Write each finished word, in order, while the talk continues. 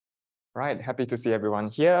Right, happy to see everyone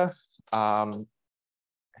here. Good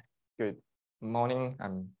morning,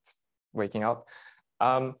 I'm waking up.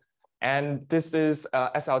 And this is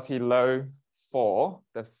SLT Low 4,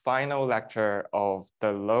 the final lecture of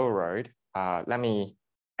the low road. Let me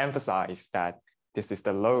emphasize that this is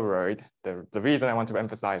the low road. The reason I want to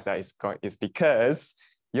emphasize that is because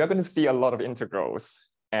you're going to see a lot of integrals,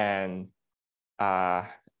 and I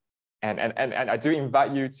do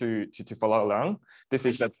invite you to follow along. This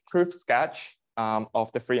is a proof sketch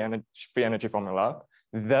of the free energy formula,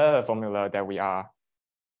 the formula that we are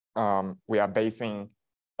basing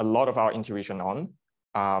a lot of our intuition on.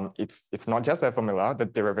 It's not just a formula. The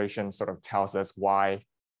derivation sort of tells us why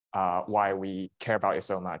we care about it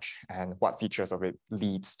so much and what features of it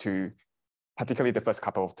leads to, particularly the first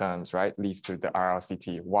couple of terms, right? Leads to the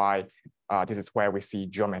RLCT. Why this is where we see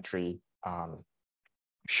geometry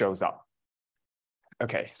shows up.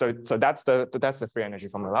 Okay, so that's the free energy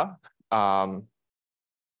formula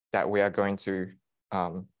that we are going to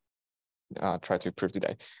try to prove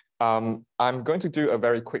today. I'm going to do a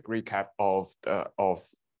very quick recap of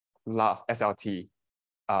last SLT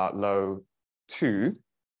low 2.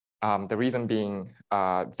 The reason being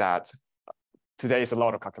that today is a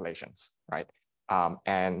lot of calculations, right?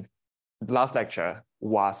 And last lecture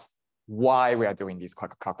was why we are doing these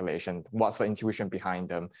calculations, what's the intuition behind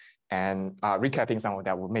them, and recapping some of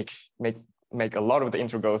that will make a lot of the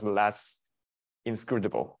integrals less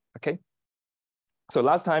inscrutable. Okay. So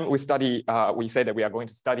last time we said that we are going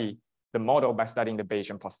to study the model by studying the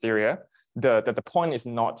Bayesian posterior. The point is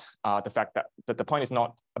not the point is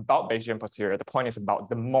not about Bayesian posterior. The point is about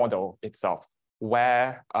the model itself,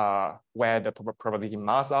 where the probability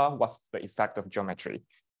mass are, what's the effect of geometry,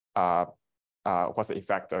 what's the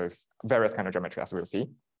effect of various kind of geometry, as we'll see.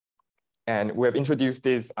 And we have introduced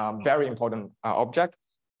this very important object.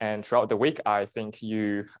 And throughout the week, I think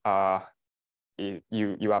you are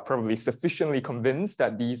probably sufficiently convinced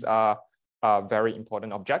that these are very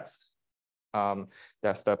important objects.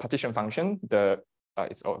 There's the partition function.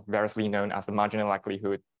 It's variously known as the marginal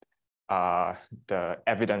likelihood, the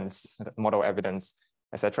evidence, the model evidence,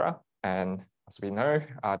 etc. And as we know,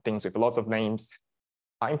 things with lots of names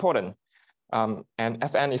are important. And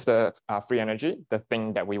Fn is the free energy, the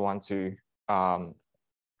thing that we want to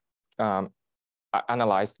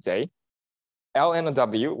analyze today. Ln of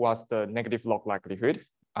W was the negative log likelihood.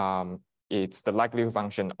 It's the likelihood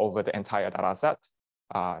function over the entire data set,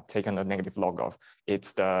 taken a negative log of.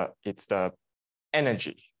 It's the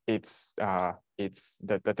energy. It's the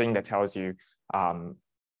thing that tells you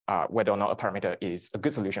whether or not a parameter is a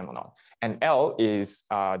good solution or not. And L is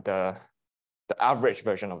the average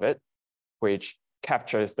version of it, which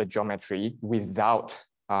captures the geometry without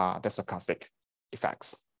the stochastic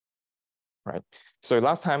effects, right? So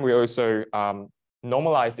last time we also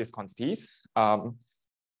normalized these quantities and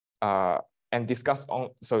discussed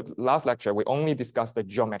so last lecture, we only discussed the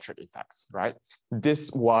geometric effects, right?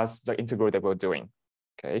 This was the integral that we're doing,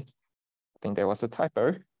 okay? I think there was a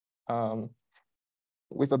typo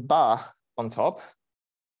with a bar on top,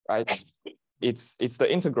 right? It's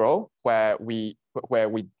the integral where we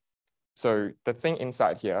so the thing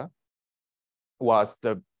inside here was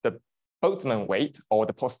the Boltzmann weight, or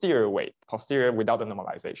the posterior weight, posterior without the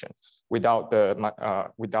normalization, without the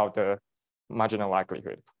marginal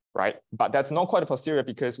likelihood, right? But that's not quite a posterior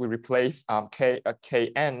because we replace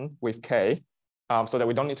Kn with K, so that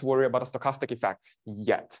we don't need to worry about a stochastic effect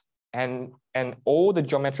yet. And all the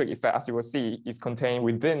geometric effect, as you will see, is contained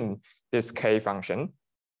within this K function.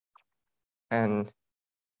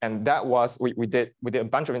 And that was, we did a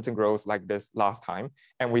bunch of integrals like this last time,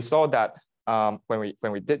 and we saw that when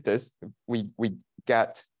we did this, we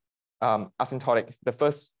get asymptotic. The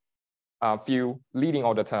first few leading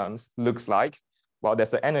order terms looks like, well, there's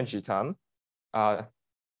the energy term.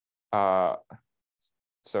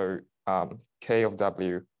 So K of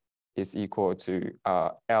W is equal to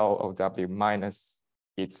L of W minus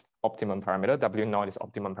its optimum parameter. W naught is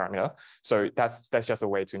optimum parameter. So that's just a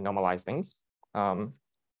way to normalize things.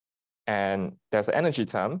 And there's an energy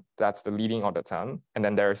term, that's the leading order term. And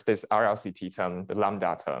then there's this RLCT term, the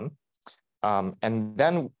lambda term. And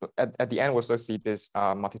then at the end, we'll also see this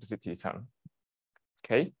multiplicity term,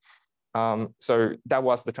 okay? So that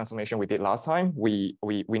was the transformation we did last time. We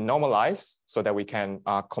normalize so that we can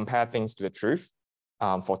compare things to the truth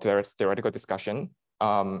for theoretical discussion,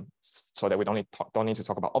 so that we don't need to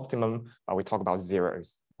talk about optimum, but we talk about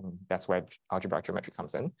zeros. And that's where algebraic geometry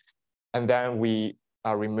comes in. And then we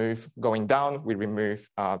going down, we remove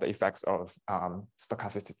the effects of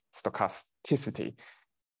stochasticity.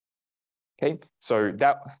 Okay, so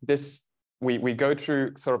this we go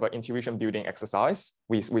through sort of an intuition building exercise.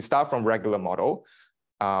 We start from regular model,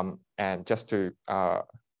 and just to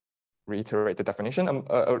reiterate the definition,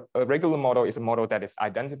 a regular model is a model that is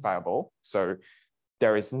identifiable. So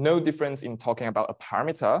there is no difference in talking about a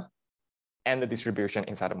parameter and the distribution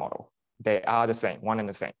inside the model. They are the same, one and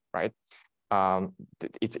the same, right?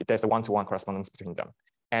 There's a one-to-one correspondence between them.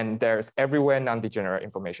 And there's everywhere non-degenerate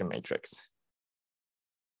information matrix.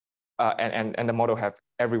 And the model have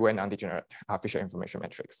everywhere non-degenerate Fisher information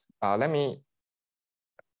matrix. Let me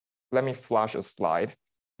flash a slide.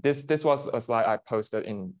 This was a slide I posted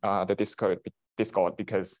in the Discord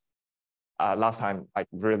because last time I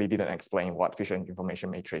really didn't explain what Fisher information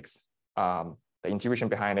matrix, the intuition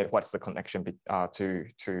behind it, what's the connection to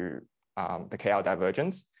the KL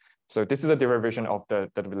divergence. So this is a derivation of the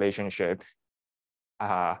relationship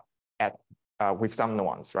with some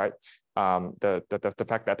nuance, right? The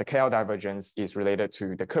fact that the KL divergence is related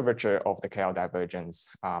to the curvature of the KL divergence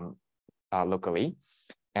locally,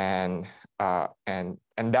 and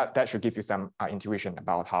that should give you some intuition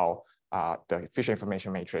about how the Fisher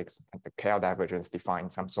information matrix and the KL divergence define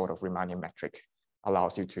some sort of Riemannian metric,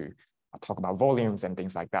 allows you to talk about volumes and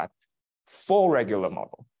things like that. For regular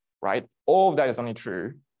model, right? All of that is only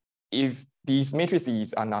true if these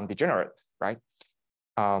matrices are non-degenerate, right?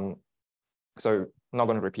 So I'm not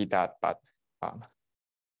going to repeat that, but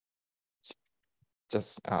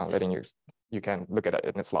just letting you can look at it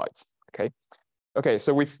in the slides. Okay. Okay.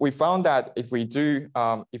 So we found that if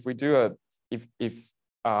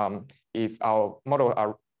our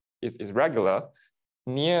model is regular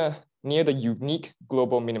near the unique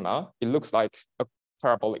global minima, it looks like a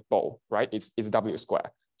parabolic bowl, right? It's W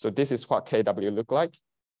squared. So this is what KW look like.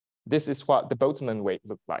 This is what the Boltzmann weight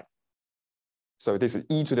look like. So this is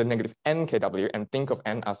e to the negative n KW, and think of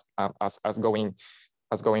n as going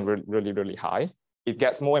really, really high. It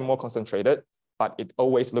gets more and more concentrated, but it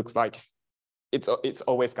always looks like it's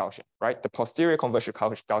always Gaussian, right? The posterior converge to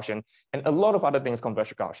Gaussian, and a lot of other things converge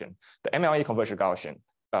to Gaussian. The MLE converge to Gaussian,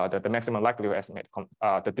 the maximum likelihood estimate,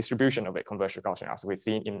 the distribution of it converge to Gaussian, as we've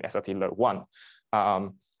seen in SLT Low 1.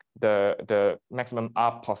 The maximum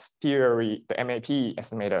a posteriori, the MAP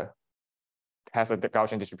estimator has a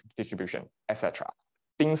Gaussian distribution, etc.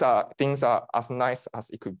 Things are as nice as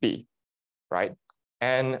it could be, right?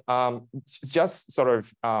 And just sort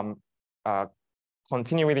of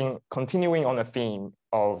continuing on the theme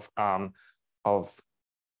of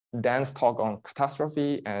Dan's talk on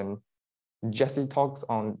catastrophe and Jesse talks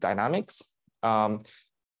on dynamics.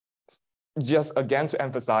 Just again to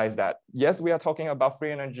emphasize that yes, we are talking about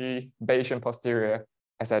free energy, Bayesian posterior,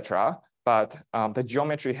 etc. But the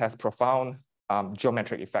geometry has profound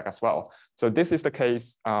geometric effect as well. So this is the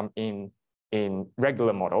case in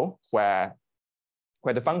regular model where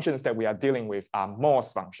the functions that we are dealing with are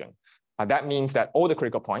Morse function. That means that all the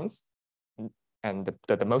critical points, and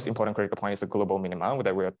the most important critical point is the global minima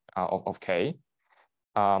that we're of K.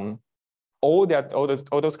 All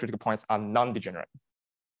those critical points are non-degenerate,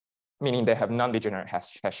 meaning they have non-degenerate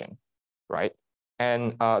hashing, right?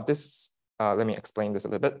 And this, let me explain this a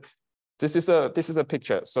little bit. This is a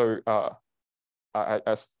picture. So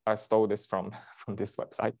I stole this from this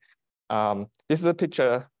website. This is a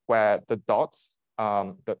picture where the dots,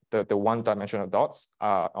 the one-dimensional dots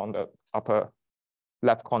on the upper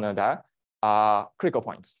left corner there are critical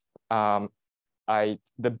points. The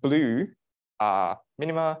blue are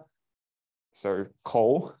minima, so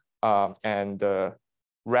cold, and the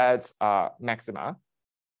reds are maxima,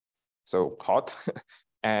 so hot,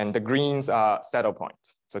 and the greens are saddle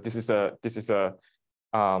points. So this is a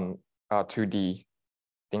 2D.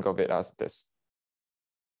 Think of it as this,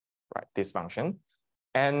 right? This function,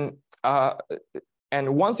 and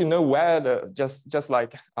once you know where just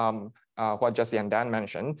like what Jesse and Dan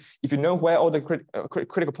mentioned, if you know where all the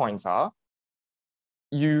critical points are,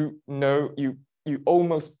 you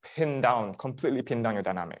almost completely pin down your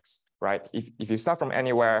dynamics, right? If you start from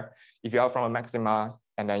anywhere, if you are from a maxima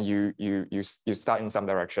and then you start in some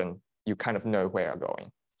direction, you kind of know where you're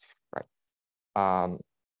going, right?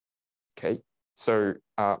 Okay, so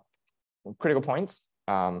critical points.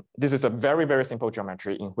 This is a very, very simple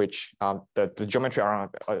geometry in which the geometry around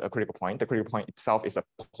a critical point, the critical point itself is a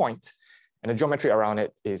point, and the geometry around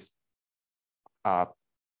it is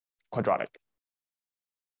quadratic.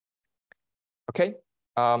 Okay,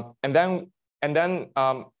 and then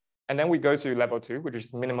we go to level 2, which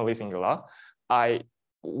is minimally singular. I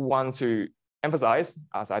want to emphasize,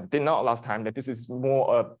 as I did not last time, that this is more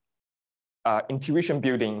of intuition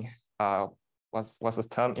building. What's this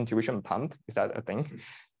term? Intuition pump? Is that a thing?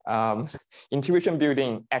 Intuition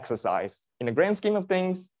building exercise. In the grand scheme of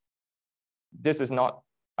things, this is not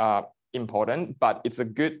important, but it's a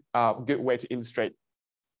good way to illustrate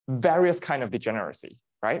various kind of degeneracy,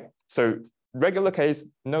 right? So regular case,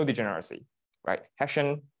 no degeneracy, right?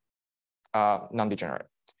 Hessian, non-degenerate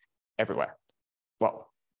everywhere. Well,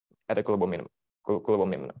 at a global minimum.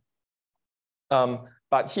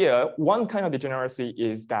 But here, one kind of degeneracy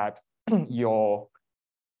is that the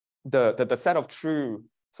set of true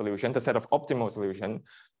solution, the set of optimal solution,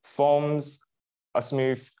 forms a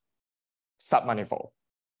smooth submanifold.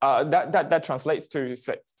 That translates to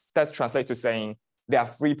saying there are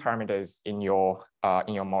three parameters in your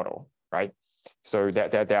model, right? So there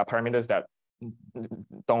are parameters that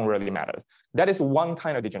don't really matter. That is one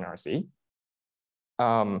kind of degeneracy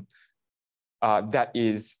that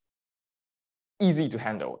is easy to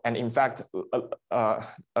handle. And in fact,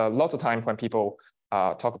 lots of time when people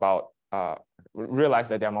talk about realize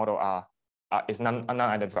that their model is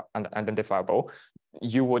non-identifiable,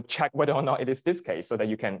 you would check whether or not it is this case, so that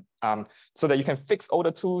you can fix all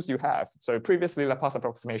the tools you have. So previously, Laplace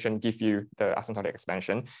approximation give you the asymptotic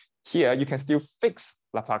expansion. Here, you can still fix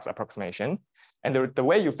Laplace approximation, and the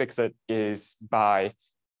way you fix it is by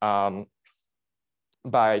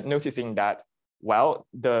noticing that, well,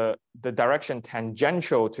 the direction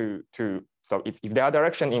tangential to so if there are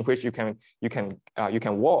direction in which you can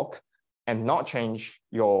walk and not change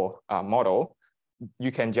your model,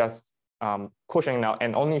 you can just caution out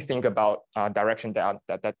and only think about direction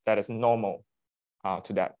that is normal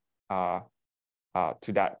to that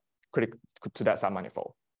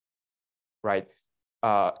submanifold, right?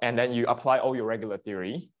 And then you apply all your regular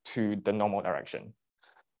theory to the normal direction.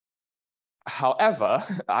 However,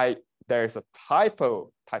 there is a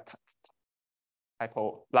typo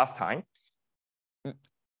last time.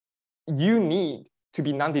 You need to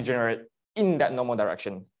be non-degenerate in that normal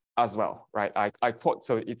direction as well, right? I quote,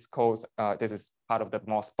 so it's called, this is part of the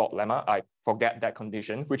Morse-Bott lemma. I forget that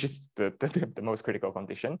condition, which is the most critical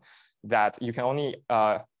condition, that you can only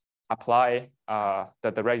apply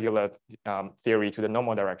the regular theory to the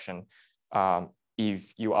normal direction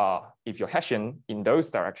if your Hessian in those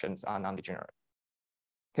directions are non-degenerate.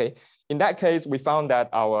 Okay, in that case, we found that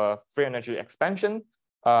our free energy expansion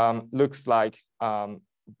looks like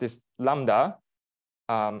this lambda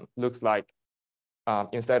looks like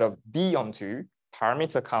instead of d on 2,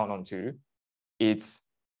 parameter count on 2, it's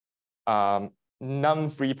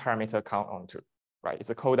non-free parameter count on 2, right? It's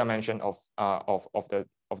a codimension of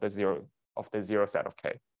the zero set of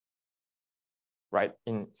K, right?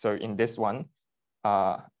 So in this one,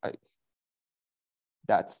 that's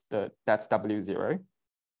W0.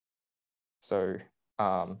 So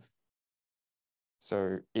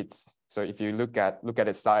so if you look at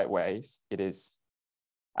it sideways, it is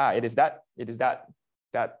that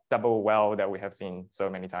double well that we have seen so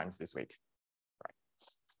many times this week, right?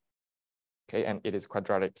 Okay, and it is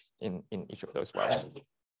quadratic in each of those wells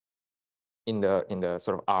in the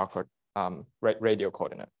sort of R radial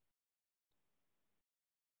coordinate.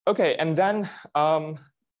 Okay, and then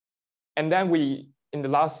we in the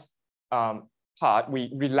last part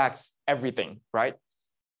we relax everything, right?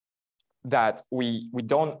 That we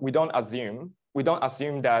don't assume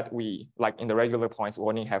that we, like in the regular points, we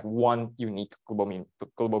only have one unique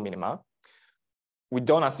global minima. We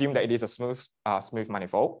don't assume that it is a smooth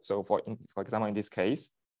manifold. So for example, in this case,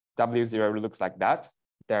 W0 looks like that.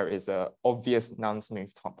 There is an obvious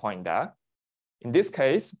non-smooth point there. In this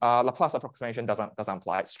case, Laplace approximation doesn't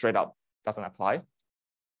apply, straight up doesn't apply.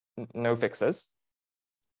 No fixes.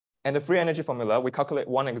 And the free energy formula, we calculate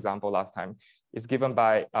one example last time, is given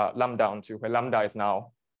by lambda on 2, where lambda is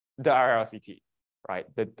now the RLCT, right?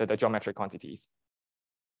 The geometric quantities.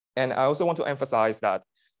 And I also want to emphasize that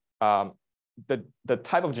the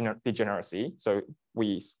type of degeneracy, so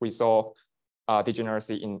we saw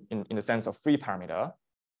degeneracy in the sense of free parameter,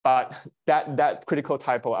 but that critical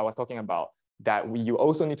typo I was talking about, that you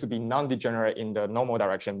also need to be non-degenerate in the normal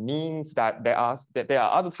direction, means that there are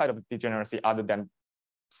other types of degeneracy other than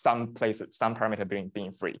some parameter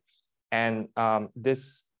being free. And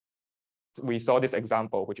we saw this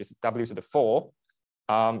example, which is W to the 4.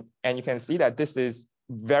 And you can see that this is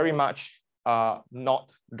very much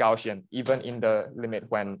not Gaussian, even in the limit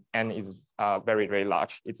when n is very, very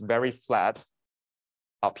large. It's very flat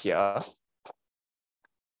up here.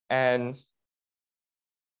 And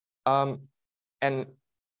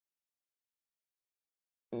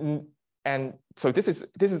so this is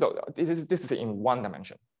in one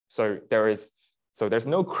dimension. So there's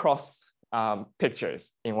no cross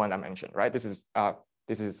pictures in one dimension, right? This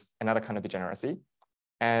is another kind of degeneracy,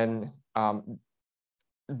 and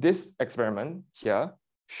this experiment here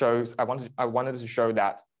shows. I wanted to show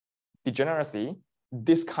that degeneracy,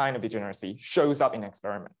 this kind of degeneracy, shows up in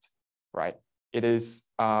experiment. right? It is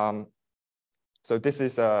so this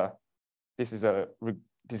is a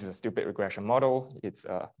stupid regression model. It's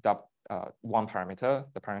one parameter.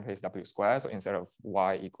 The parameter is w squared. So instead of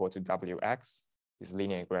y equal to wx, this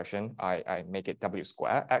linear regression, I make it w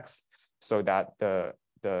squared x, so that the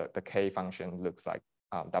k function looks like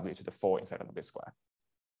w to the 4 instead of w squared,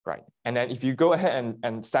 right? And then if you go ahead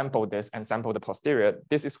and sample this and sample the posterior,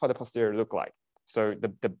 this is what the posterior look like. So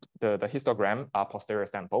the histogram are posterior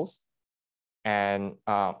samples, and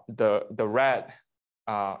the red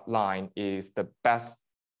line is the best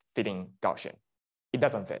fitting Gaussian. It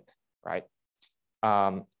doesn't fit, right?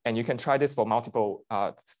 And you can try this for multiple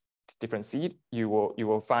different seed. You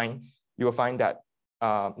will find that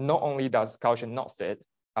not only does Gaussian not fit,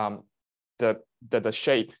 the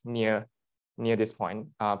shape near this point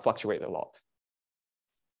fluctuate a lot.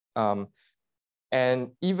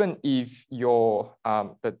 And even if your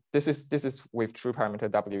this is with true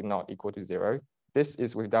parameter w not equal to 0, this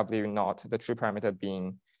is with w not, the true parameter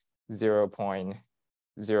being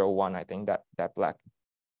 0.01, I think, that black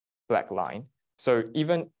line. So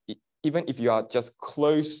even if you are just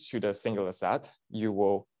close to the singular set, you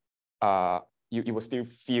will you will still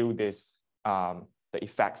feel this the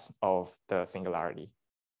effects of the singularity,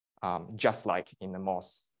 just like in the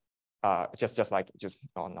MOS. Not just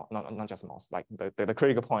MOS, like the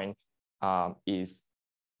critical point is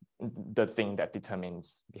the thing that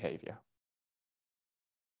determines behavior.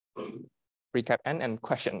 Recap and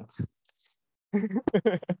question.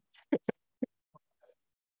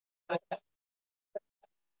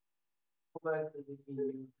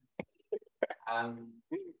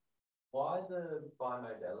 Why the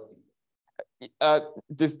bimodality?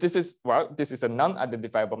 This is a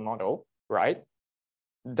non-identifiable model, right?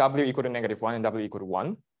 W equal to -1 and W equal to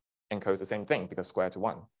 1 encodes the same thing because square to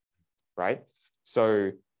 1, right?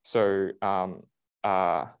 So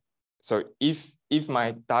if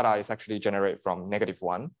my data is actually generated from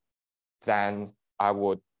 -1, then I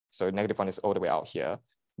would, so -1 is all the way out here,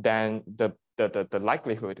 then the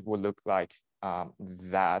likelihood would look like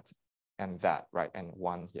that and that, right? And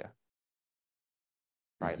 1 here,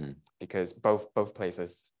 right? Mm-hmm. Because both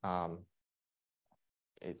places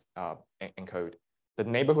is encode. The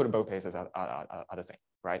neighborhood of both places are the same,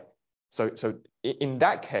 right? So in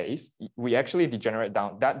that case, we actually degenerate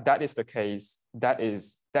down. That is the case. That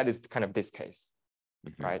is kind of this case,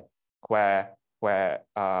 mm-hmm. right? Where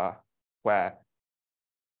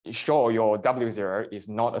sure, your W0 is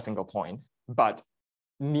not a single point, but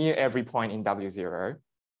near every point in W0,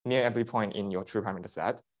 near every point in your true parameter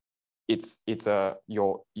set, you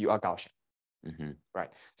are Gaussian, mm-hmm.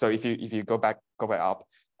 right? So if you go back up,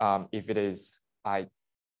 if it is I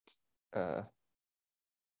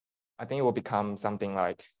think it will become something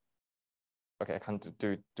like, okay, I can't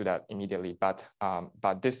do that immediately, but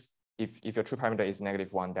this, if your true parameter is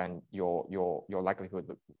 -1, then your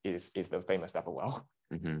likelihood is the famous double well,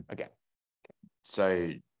 mm-hmm. again.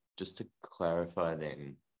 So just to clarify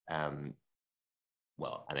then,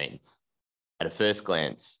 well, I mean, at a first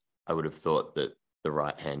glance, I would have thought that the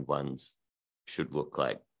right-hand ones should look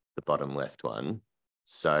like the bottom left one.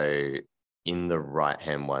 So in the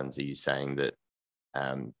right-hand ones, are you saying that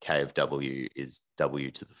K of W is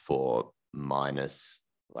W to the 4 minus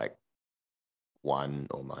like 1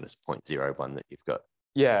 or minus 0.01 that you've got?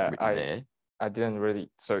 Yeah, there? I didn't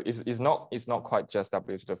really. So it's not quite just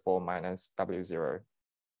W to the 4 minus W0,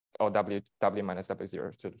 or W minus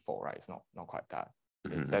W0 to the 4, right? It's not quite that.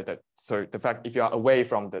 Mm-hmm. So the fact, if you are away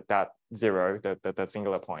from that 0, the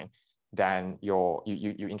singular point, then you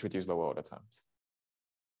introduce lower order terms.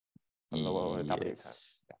 Lower order W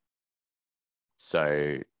terms. Yeah.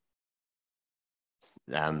 So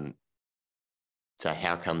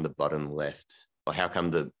how come the bottom left, or how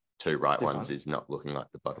come the two right ones is not looking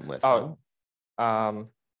like the bottom left one?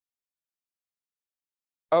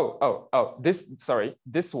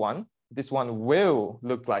 This one will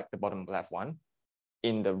look like the bottom left one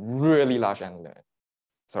in the really large n limit.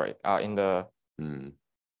 Sorry, in the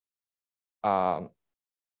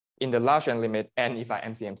large n limit, and if I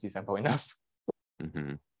MCMC sample enough.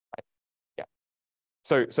 Mm-hmm. Right. Yeah.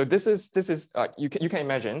 So this is you can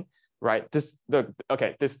imagine, right? I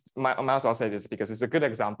might as well say this because it's a good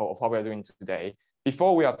example of what we're doing today.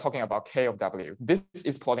 Before we are talking about K of W, this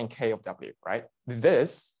is plotting K of W, right?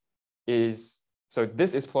 This is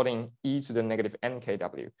plotting e to the negative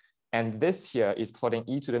nkw. And this here is plotting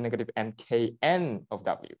e to the negative nkn of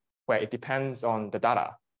W, where it depends on the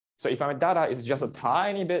data. So if my data is just a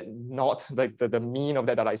tiny bit not, like the mean of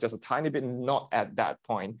that data is just a tiny bit not at that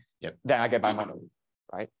point, yep. Then I get bimodal,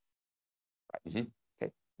 right? Mm-hmm.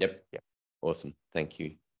 Okay. Yep. Yep. Awesome. Thank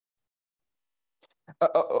you.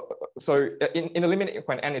 So in the limit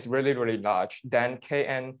when n is really, really large, then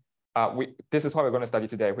Kn, this is what we're going to study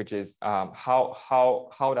today, which is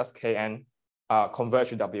how does Kn converge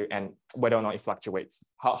to W and whether or not it fluctuates.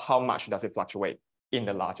 How much does it fluctuate in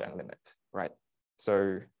the large n limit, right?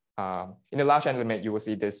 So in the large n limit, you will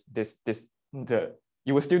see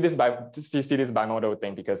you will still see this bimodal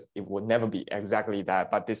thing because it will never be exactly that,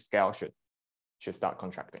 but this scale should start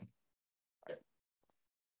contracting. Right?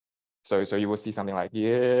 So you will see something like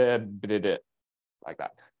like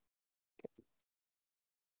that.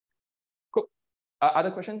 Cool. Other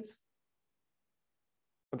questions?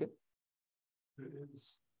 Okay.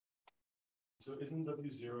 So isn't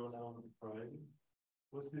W0 now a priority?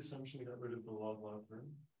 What's the assumption to get rid of the log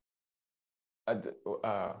term?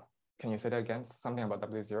 Can you say that again? Something about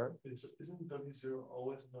W0? Isn't W0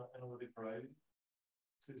 always not analytic variety?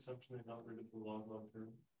 It's the assumption they got rid of the log term.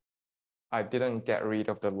 I didn't get rid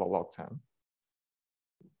of the log term.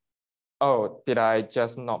 Oh, did I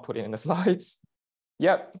just not put it in the slides?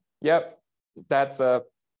 Yep. That's so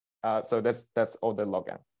that's all the log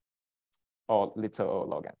n, or little o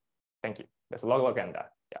log n. Thank you. There's a log n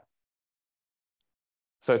there. Yeah.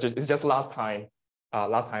 So it's just last time.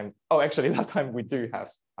 Oh, actually, last time we do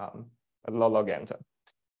have a log n term.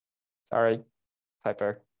 Sorry,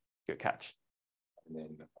 typo. Good catch. And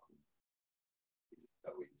then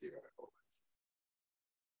W0.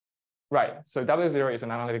 Right. So W0 is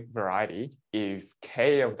an analytic variety if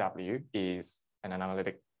K of W is an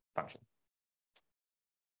analytic function.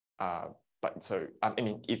 But so I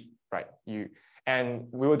mean, if right, and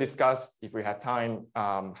we will discuss if we have time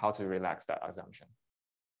how to relax that assumption.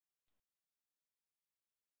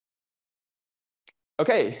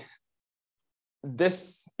 Okay,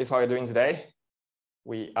 this is what we're doing today.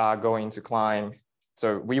 We are going to climb.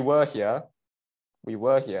 So we were here, we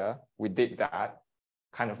did that,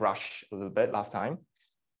 kind of rush a little bit last time,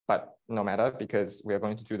 but no matter because we are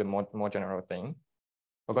going to do the more general thing.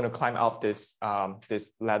 We're going to climb up this,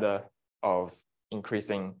 this ladder of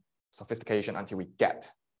increasing sophistication until we get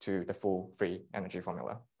to the full free energy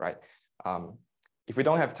formula, right? If we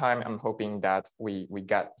don't have time, I'm hoping that we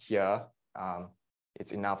get here.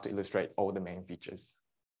 It's enough to illustrate all the main features,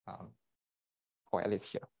 or at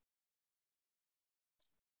least here.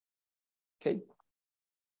 Okay,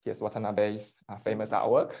 here's Watanabe's famous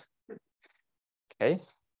artwork. Okay,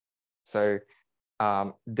 so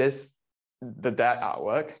that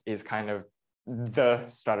artwork is kind of the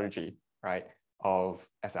strategy, right, of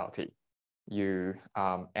SLT.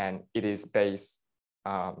 And it is based.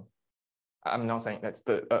 I'm not saying that's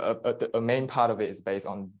a main part of it is based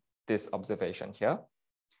on this observation here.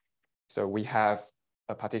 So we have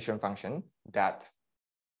a partition function that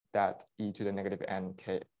e to the negative n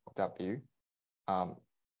k of w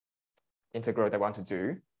integral that I want to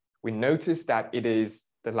do. We notice that it is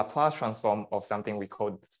the Laplace transform of something we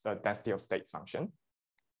call the density of states function.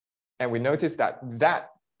 And we notice that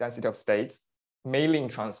density of states may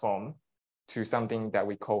link transform to something that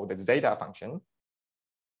we call the zeta function.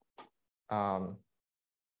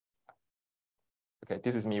 Okay,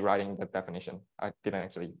 this is me writing the definition. I didn't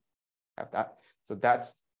actually have that. So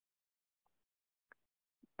that's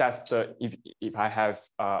the if I have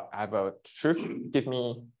a truth, give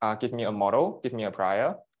me a model, give me a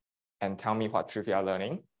prior, and tell me what truth you are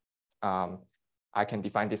learning. I can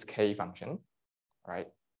define this k function, right?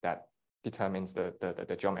 That determines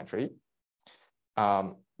the geometry.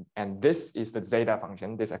 And this is the zeta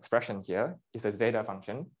function. This expression here is a zeta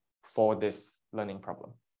function for this learning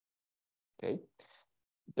problem. Okay.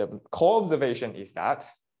 The core observation is that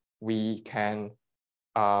we have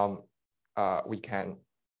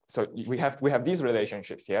these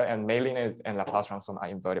relationships here, and May-linear and Laplace transform are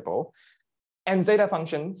invertible. And zeta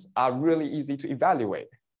functions are really easy to evaluate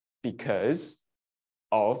because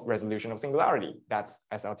of resolution of singularity. That's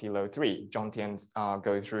SLT Low 3. John Tien's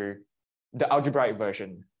go through the algebraic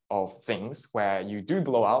version of things where you do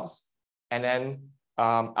blowouts, and then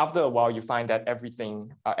after a while you find that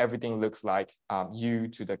everything looks like u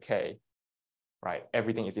to the k, right?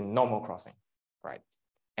 Everything is in normal crossing, right?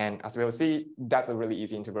 And as we will see, that's a really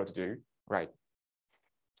easy integral to do, right?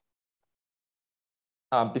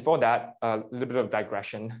 Before that, a little bit of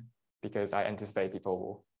digression, because I anticipate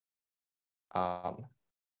people will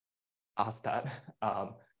ask that.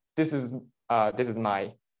 This is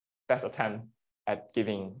my best attempt at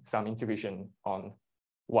giving some intuition on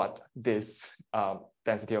what this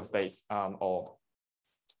density of states or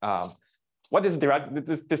what this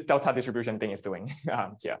delta distribution thing is doing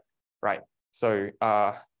here, right? So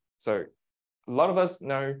so a lot of us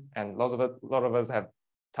know, and a lot of us have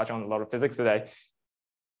touched on a lot of physics today,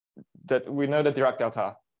 that we know the Dirac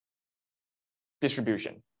delta,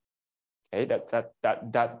 distribution. Okay,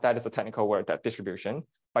 that is a technical word, that distribution.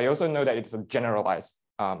 But you also know that it's a generalized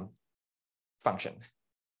function.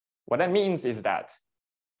 What that means is that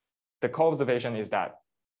the core observation is that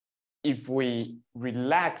if we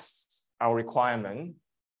relax our requirement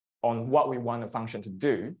on what we want a function to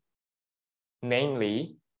do,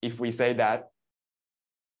 namely, if we say that,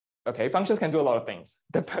 okay, functions can do a lot of things.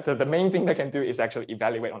 The main thing they can do is actually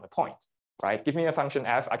evaluate on the point, right? Give me a function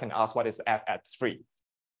f, I can ask what is f at 3.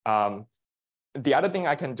 The other thing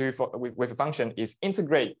I can do with a function is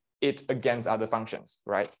integrate it against other functions,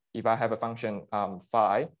 right? If I have a function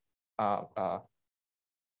phi, if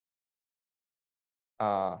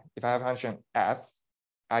I have a function f,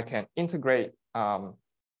 I can integrate, and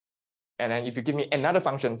then if you give me another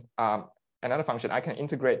function, I can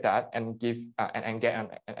integrate that and give and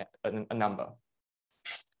get a number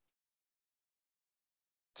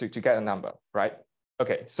to get a number, right?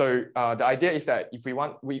 Okay, so the idea is that if we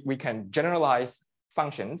want, we can generalize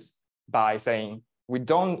functions by saying we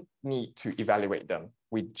don't need to evaluate them.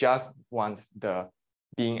 We just want the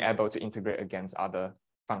being able to integrate against other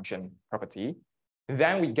function property.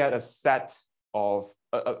 Then we get a set of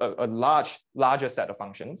a larger set of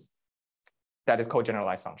functions that is called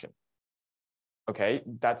generalized function. Okay,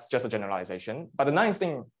 that's just a generalization. But the nice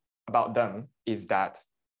thing about them is that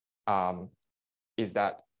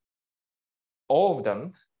all of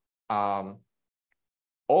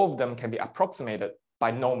them can be approximated by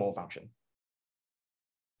normal function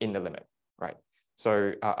in the limit, right?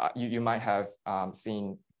 So you might have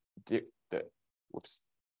seen the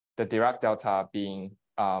Dirac delta being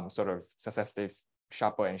sort of successive,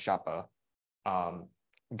 sharper and sharper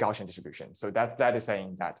Gaussian distribution. So that is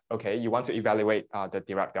saying that, okay, you want to evaluate the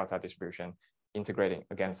Dirac delta distribution integrating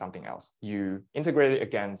against something else. You integrate it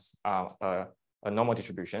against a normal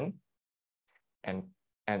distribution and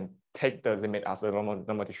take the limit as the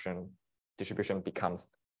normal distribution becomes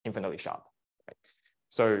infinitely sharp. Right?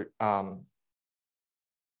 So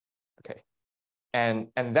okay, and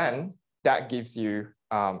then that gives you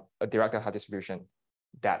a Dirac delta distribution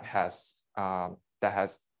that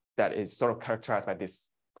is sort of characterized by this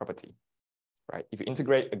property, right? If you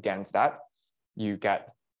integrate against that, you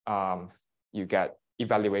get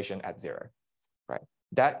evaluation at 0, right?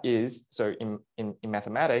 That is, so in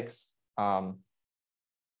mathematics,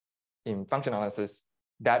 in function analysis,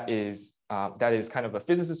 that is kind of a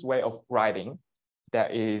physicist way of writing. There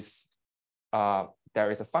is a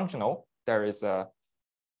functional, there's a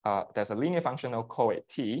linear functional called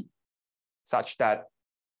t, such that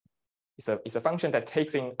it's a function that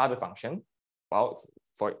takes in other function, well,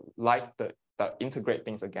 for like the integrate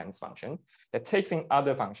things against function that takes in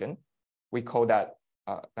other function. We call that,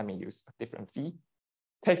 let me use a different phi,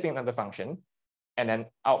 takes in another function and then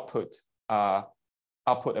output a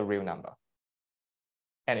real number.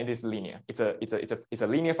 And it is linear. It's a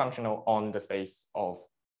linear functional on the space of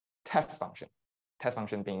test function. Test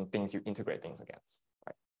function being things you integrate things against,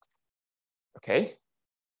 right? Okay.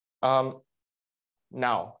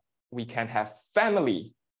 Now we can have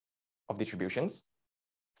family of distributions,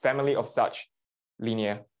 family of such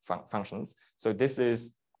linear functions. So this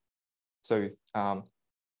is,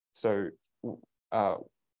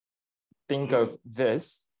 think of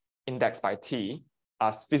this indexed by t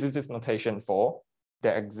as physicist notation for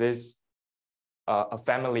there exists a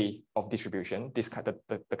family of distribution,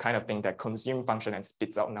 the kind of thing that consume function and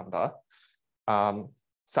spits out number,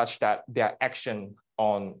 such that their action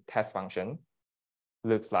on test function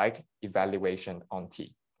looks like evaluation on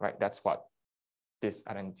t, right? That's what this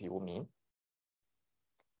identity will mean.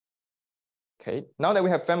 Okay, now that we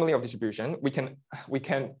have family of distribution, we have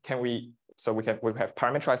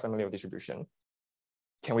parameterized family of distribution.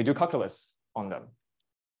 Can we do calculus on them,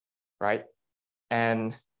 right?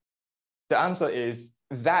 And the answer is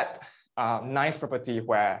that nice property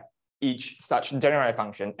where each such generalized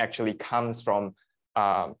function actually comes from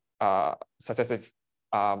successive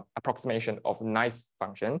approximation of nice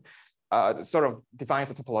function, sort of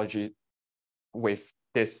defines a topology with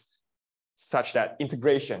this such that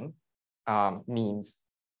integration means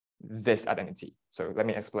this identity. So let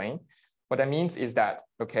me explain. What that means is that,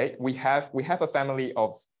 okay, we have a family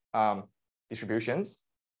of distributions.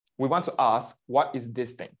 We want to ask, what is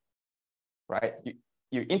this thing, right?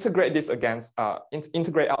 You integrate this against,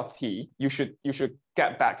 integrate out t, you should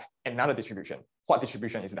get back another distribution. What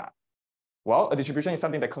distribution is that? Well, a distribution is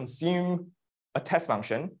something that consumes a test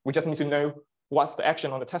function. We just need to know what the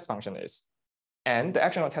action on the test function is. And the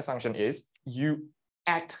action on the test function is you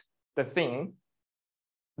act the thing,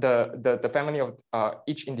 the family of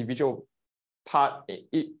each individual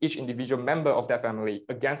member of that family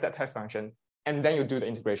against that test function and then you do the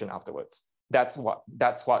integration afterwards. That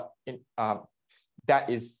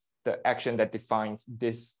is the action that defines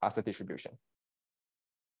this as a distribution.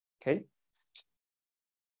 Okay.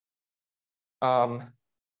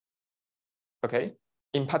 Okay.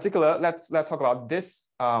 In particular, let's talk about this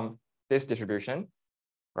this distribution,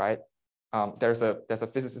 right? There's a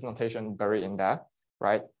physicist notation buried in there,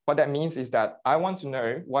 right? What that means is that I want to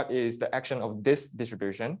know what is the action of this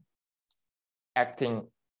distribution acting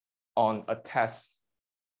on a test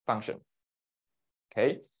function.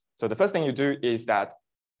 Okay. So the first thing you do is that,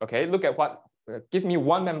 okay, look at what, give me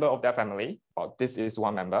one member of that family. Well, this is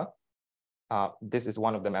one member. This is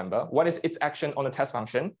one of the member. What is its action on the test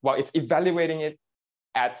function? Well, it's evaluating it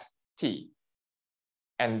at t,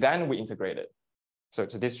 and then we integrate it. So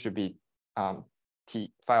this should be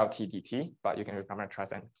t phi of t dt, but you can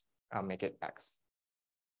reparameterize and make it x.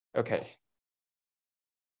 Okay.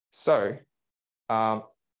 So all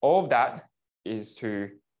of that is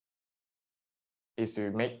to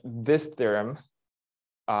make this theorem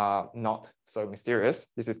not so mysterious.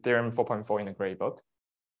 This is theorem 4.4 in the gray book.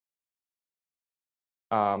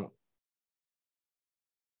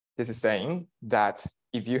 This is saying that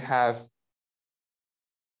if you have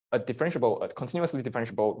a continuously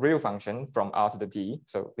differentiable real function from R to the D,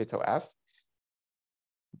 so little f,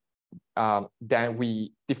 then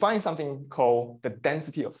we define something called the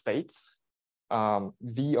density of states,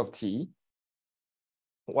 V of t.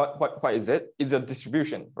 What is it? It's a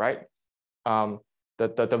distribution, right?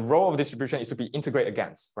 The role of distribution is to be integrate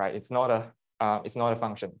against, right? It's not a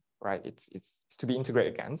function, right? It's to be integrate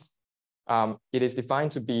against. It is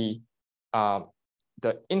defined to be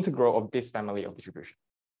the integral of this family of distribution.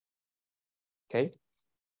 Okay,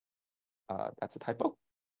 that's a typo.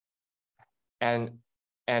 And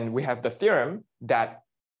we have the theorem that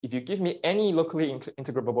if you give me any locally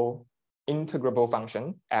integrable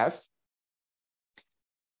function f,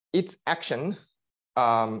 its action,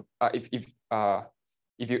 if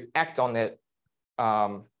you act on it,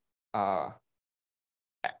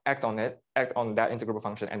 act on that integrable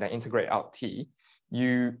function and then integrate out t,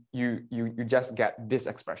 you just get this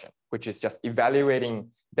expression, which is just evaluating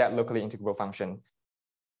that locally integrable function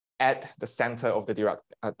at the center of the Dirac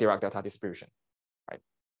delta distribution, right?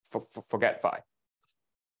 Forget phi.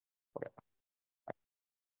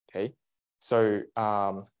 Okay, so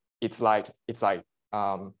it's like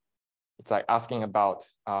asking about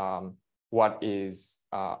what is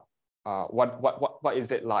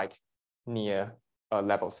it like near a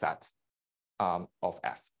level set of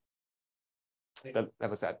f, the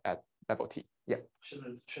level set at level t. Yeah.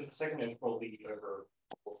 Should the second integral be over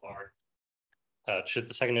all of R? Should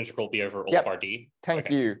the second integral be over all Yep. of RD? Thank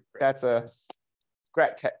you. Great. That's a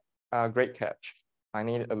great catch. I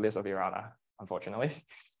need a list of errata, unfortunately.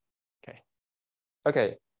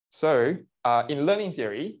 Okay. So in learning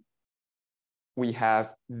theory, we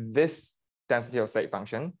have this density of state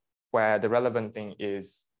function where the relevant thing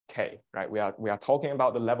is K, right? We are talking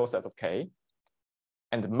about the level sets of K,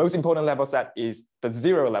 and the most important level set is the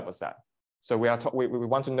zero level set. So we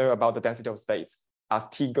want to know about the density of states as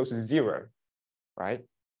t goes to 0, right?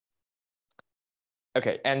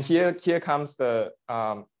 Okay, and here comes the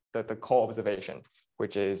core observation,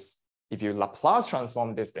 which is if you Laplace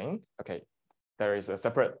transform this thing, okay, there is a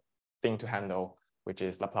separate thing to handle, which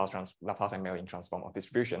is Laplace and Mellin transform of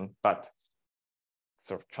distribution, but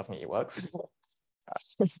trust me, it works.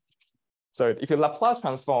 So if you Laplace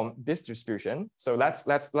transform this distribution, so let's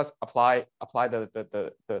apply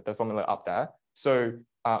the formula up there. So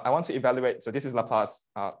I want to evaluate. So this is Laplace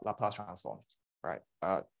transform, right?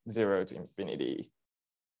 0 to infinity.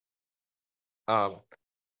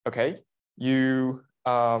 Okay, you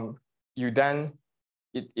then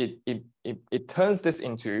it turns this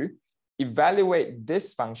into evaluate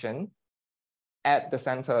this function at the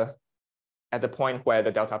center, at the point where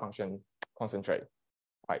the delta function concentrate.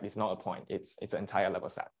 Right, it's not a point; it's an entire level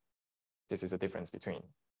set. This is the difference between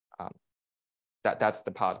that's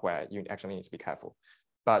the part where you actually need to be careful.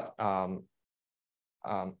 But so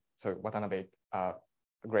Watanabe,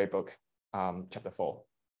 Gray book, chapter 4.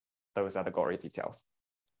 Those are the gory details.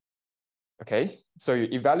 Okay, so you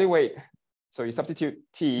evaluate. So you substitute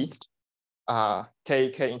t,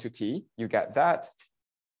 k into t. You get that.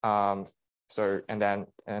 So and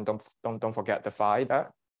don't forget the phi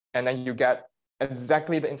there, and then you get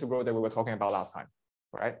exactly the integral that we were talking about last time,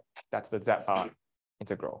 right? That's the z bar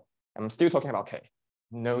integral. I'm still talking about k,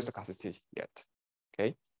 no stochasticity yet,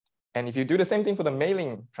 okay? And if you do the same thing for the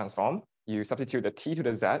Mellin transform, you substitute the t to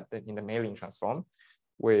the z in the Mellin transform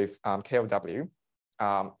with k of w,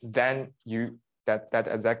 then that's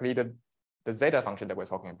exactly the zeta function that we're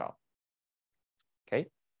talking about, okay?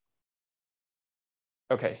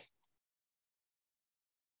 Okay.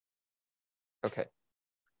 Okay.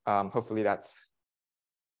 Hopefully that's.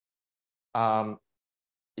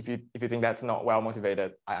 If you think that's not well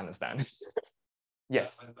motivated, I understand.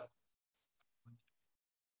 Yes.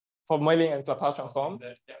 For Moeling and Laplace transform.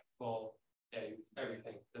 Yeah, for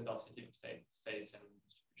everything, the density of states and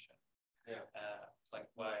distribution. Yeah. Like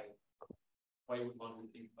why would one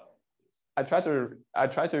think about this? I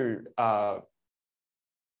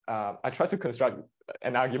try to construct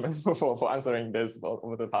an argument for answering this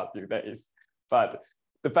over the past few days, but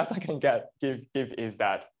the best I can give is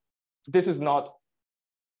that this is not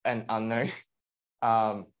an unknown.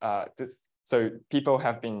 So people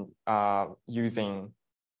have been using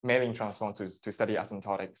Moeling transform to study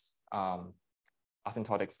asymptotics of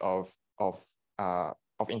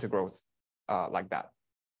integrals like that.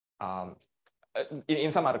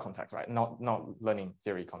 In some other context, right? Not learning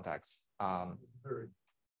theory context. Very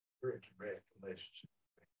direct relationship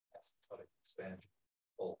between asymptotic expansion.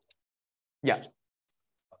 Yeah.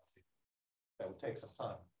 That would take some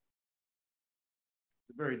time.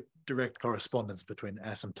 A very direct correspondence between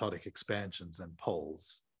asymptotic expansions and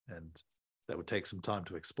poles, and that would take some time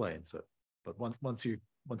to explain. So, but once you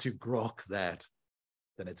grok that,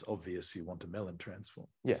 then it's obvious you want a Mellin transform.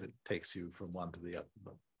 Yeah. It takes you from one to the other.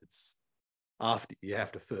 But it's after you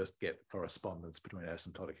have to first get the correspondence between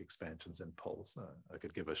asymptotic expansions and poles. I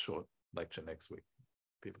could give a short lecture next week.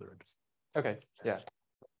 People are interested. Okay. Yeah.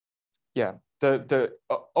 Yeah. The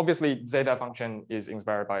obviously zeta function is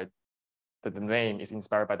inspired by the name is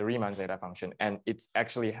inspired by the Riemann zeta function, and it's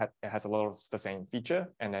actually it has a lot of the same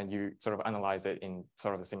feature, and then you sort of analyze it in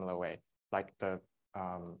sort of a similar way, like the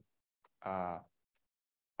I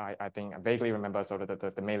think I vaguely remember sort of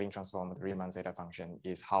the Moeling transform of the Riemann zeta function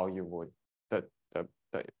is how you would the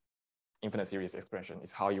infinite series expression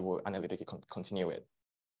is how you would analytically continue it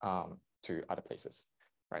to other places,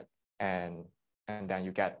 right? And then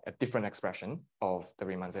you get a different expression of the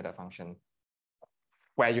Riemann zeta function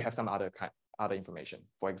where you have some other information,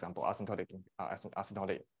 for example, asymptotic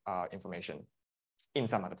information in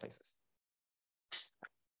some other places.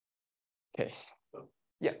 Okay.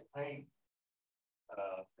 Yeah.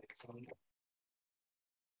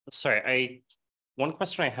 Sorry, one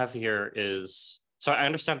question I have here is, so I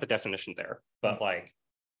understand the definition there, but like,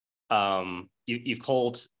 you've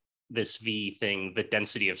called this V thing the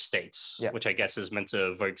density of states, yeah, which I guess is meant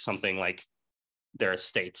to evoke something like there are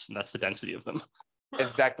states, and that's the density of them.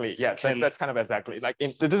 Exactly. Yeah, that's kind of exactly like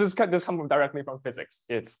this comes directly from physics.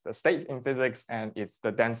 It's the state in physics, and it's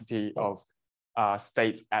the density of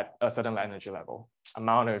states at a certain energy level,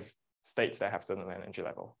 amount of states that have certain energy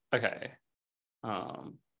level. Okay.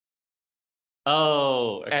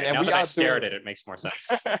 Oh, okay. And now that I stare at it, it makes more sense.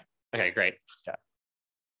 Okay, great. Yeah.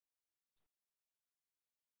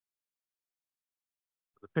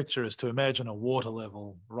 The picture is to imagine a water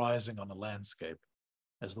level rising on a landscape.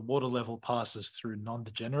 As the water level passes through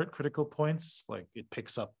non-degenerate critical points, like it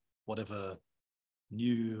picks up whatever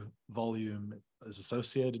new volume is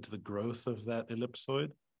associated to the growth of that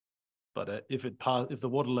ellipsoid. But if the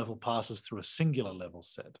water level passes through a singular level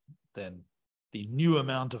set, then the new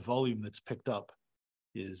amount of volume that's picked up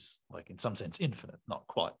is, like, in some sense infinite, not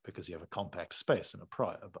quite, because you have a compact space and a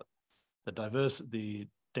prior, but the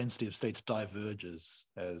density of states diverges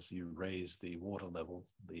as you raise the water level,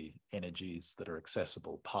 the energies that are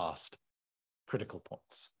accessible past critical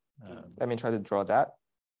points. Let me try to draw that.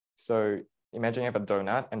 So imagine you have a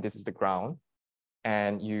donut and this is the ground,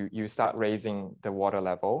 and you start raising the water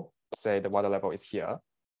level. Say the water level is here.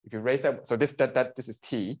 If you raise that, so this is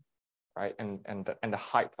T, right? And the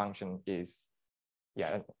height function is,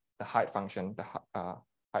 yeah, the height function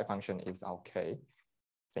is our K,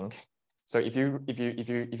 I think. So if you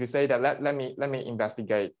say that let me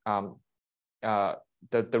investigate the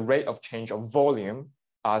rate of change of volume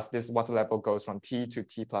as this water level goes from T to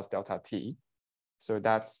T plus delta T. So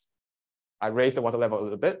that's, I raise the water level a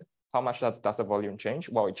little bit. How much does the volume change?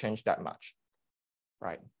 Well, it changed that much,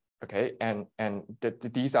 right? Okay, and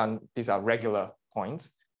these are regular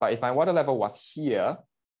points. But if my water level was here,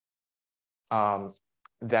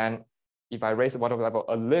 then if I raise the water level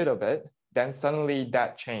a little bit, then suddenly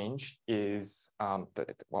that change is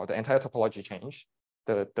the entire topology change,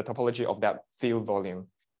 the topology of that field volume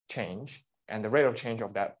change, and the rate of change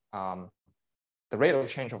of that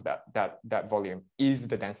that volume is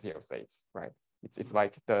the density of states, right? It's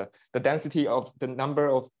like the density of the number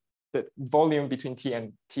of the volume between T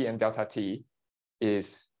and delta T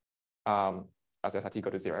is as delta T go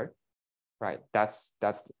to 0, right? That's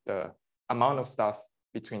the amount of stuff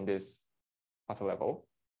between this water level.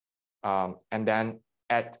 And then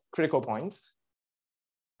at critical points,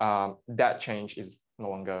 that change is no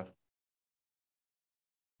longer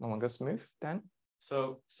smooth then.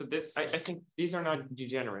 So this, I think these are not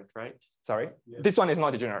degenerate, right? Sorry, Yes. this one is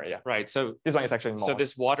not degenerate, yeah. Right. So This one is actually so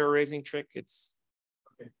this water raising trick, it's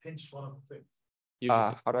Okay, pinch one of the things.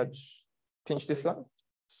 usually how do I pinch this one?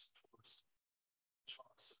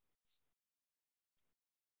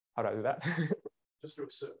 How do I do that? Just do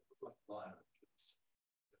a circle, like line. It's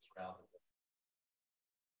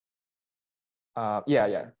rounded.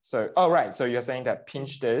 Yeah. So, oh, right. So you're saying that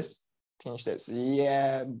pinch this.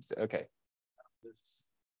 Yeah. Okay. This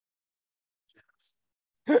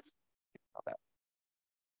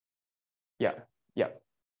Yeah.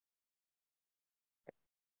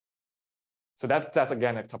 So that's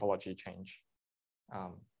again a topology change.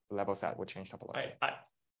 The level set would change topology.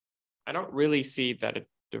 I don't really see that it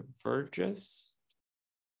diverges.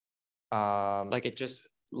 Like it just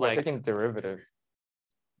we're like taking derivative.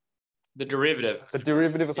 the derivative. The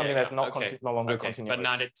derivative of something Yeah, that's not okay. no longer Okay, continuous. but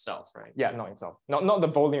not itself, right? Yeah, not itself. Not the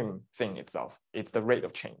volume thing itself. It's the rate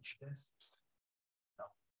of change.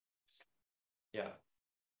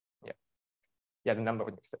 Yeah, the number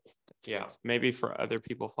of steps. Yeah, maybe for other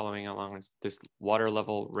people following along, this water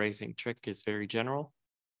level raising trick is very general.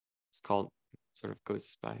 It's called, sort of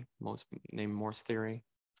goes by Morse theory.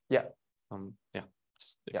 Yeah. Yeah,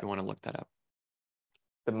 just if you want to look that up.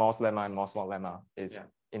 The Morse lemma and Morse lemma is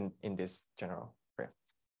in this general. Yeah.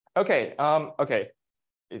 Okay. Okay.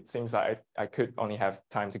 It seems like I could only have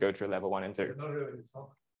time to go through level 1 and 2. Not really, it's not.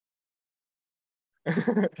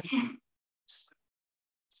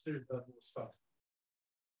 Serious, that was fun.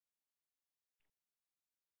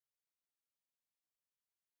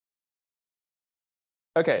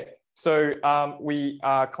 Okay, so we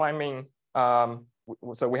are climbing.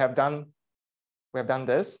 So we have done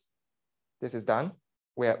this. This is done.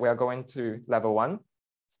 We are going to level 1.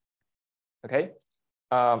 Okay,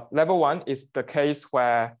 level 1 is the case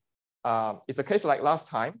where it's a case like last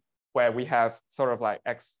time where we have sort of like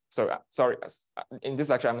x. So sorry, in this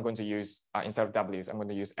lecture I'm going to use instead of w's, I'm going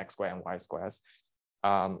to use x squared and y squares,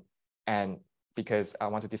 and because I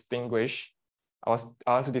want to distinguish, I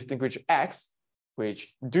want to distinguish x,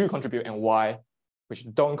 which do contribute, and y, which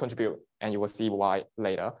don't contribute, and you will see why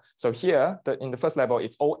later. So here, in the first level,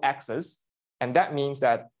 it's all x's, and that means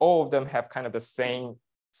that all of them have kind of the same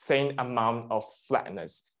amount of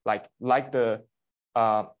flatness, like the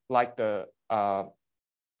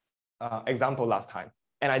example last time.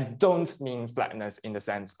 And I don't mean flatness in the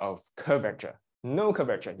sense of curvature. No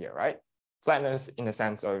curvature here, right? Flatness in the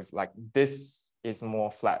sense of like this is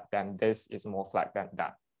more flat than this is more flat than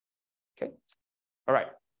that. Okay. All right.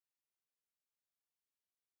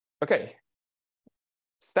 Okay.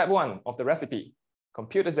 Step 1 of the recipe,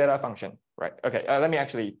 compute the zeta function, right? Okay, let me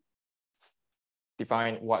actually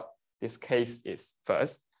define what this case is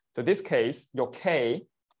first. So this case, your K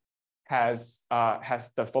has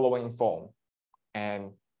the following form,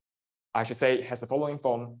 and I should say it has the following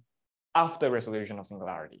form after resolution of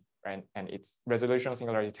singularity, right? And its resolution of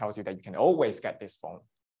singularity tells you that you can always get this form.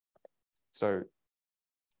 So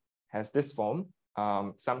has this form,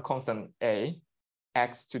 some constant a,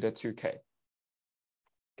 x to the 2k.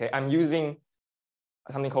 Okay, I'm using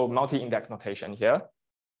something called multi-index notation here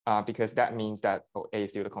because that means that a is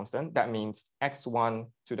still the constant. That means x1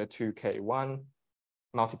 to the 2k1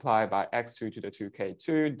 multiplied by x2 to the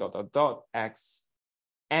 2k2 dot dot dot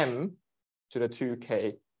xm to the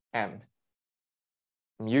 2km.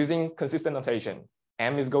 I'm using consistent notation.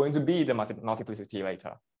 M is going to be the multiplicity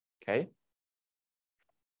later. Okay.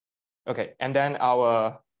 Okay, and then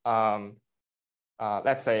our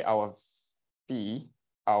let's say our v,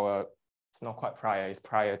 it's not quite prior, it's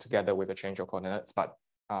prior together with a change of coordinates, but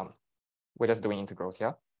we're just doing integrals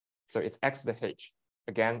here. So it's x to the h.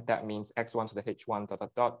 Again, that means x1 to the h1 dot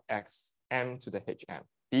dot dot xm to the hm.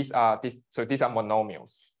 These are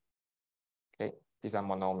monomials. Okay, these are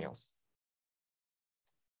monomials.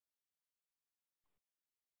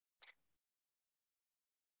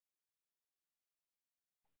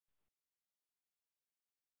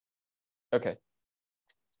 Okay.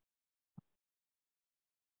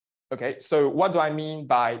 Okay, so what do I mean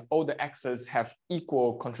by all the x's have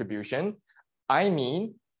equal contribution? I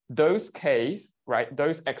mean those k's, right?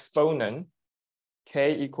 Those exponent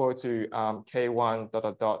k equal to k1 dot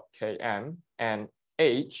dot dot km and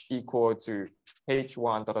h equal to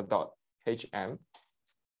h1 dot dot dot hm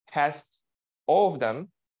has all of them.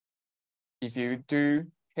 If you do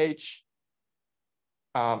h,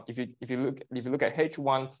 if you look at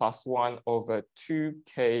h1 plus 1 over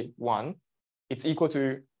 2k1, it's equal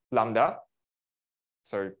to lambda.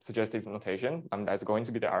 So suggestive notation, lambda is going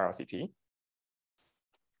to be the RLCT.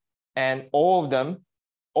 And all of them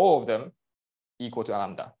equal to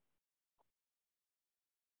lambda.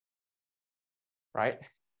 Right?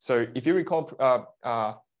 So if you recall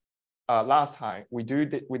last time, we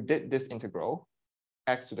did this integral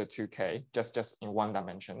x to the 2k just in one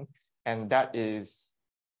dimension, and that is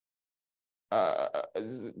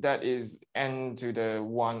n to the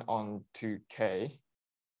 1 on 2k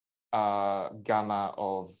gamma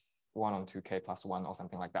of 1 on 2k plus 1 or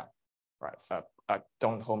something like that, right?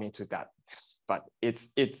 Don't hold me to that, but it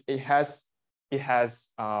has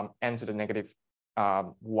n to the negative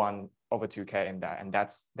 1 over 2k in that, and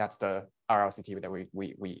that's the RLCT that we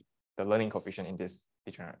the learning coefficient in this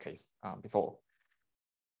degenerate case before,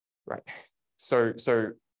 right? So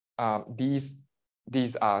these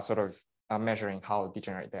are sort of measuring how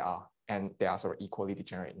degenerate they are, and they are sort of equally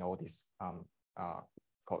degenerate in all these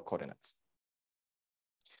coordinates.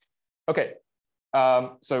 Okay,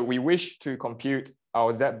 so we wish to compute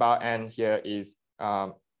our z bar n here is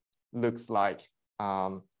looks like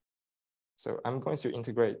so I'm going to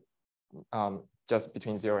integrate just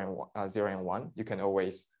between 0 and 1. You can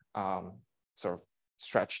always sort of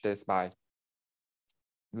stretch this by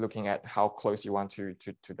looking at how close you want to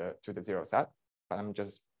the 0 set, but I'm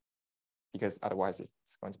just, because otherwise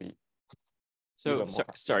it's going to be. So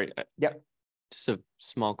sorry. Yeah. Just a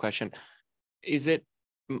small question. Is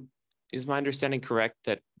my understanding correct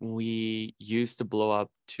that we use the blow up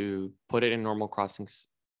to put it in normal crossing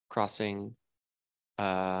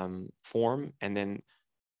form, and then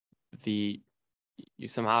you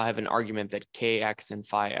somehow have an argument that kx and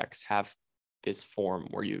phi x have this form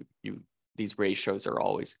where these ratios are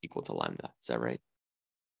always equal to lambda? Is that right?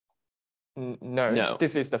 No.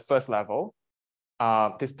 This is the first level.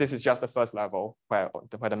 This is just the first level where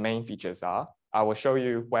the main features are. I will show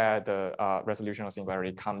you where the resolution of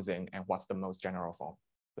singularity comes in and what's the most general form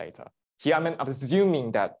later. Here, I'm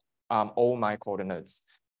assuming that all my coordinates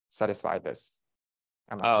satisfy this.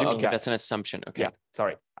 Okay, that's an assumption. Okay. Yeah,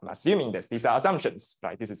 sorry, I'm assuming this. These are assumptions,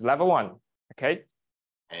 right? This is level 1, okay?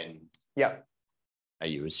 And yeah, are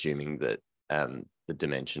you assuming that the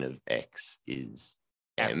dimension of x is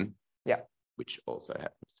m? Yeah. Which also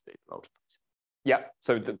happens to be multiples. Yeah,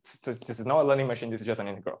 so this is not a learning machine, this is just an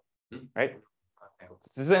integral, right?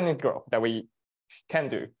 This is an integral that we can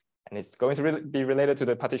do, and it's going to be related to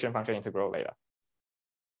the partition function integral later.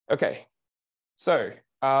 Okay, so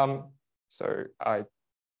I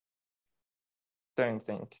don't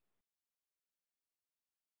think,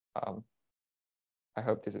 I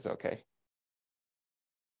hope this is okay.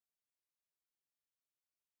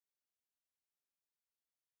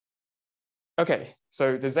 Okay,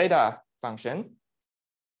 so the zeta function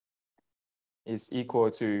is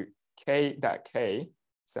equal to k dot k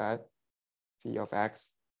z phi of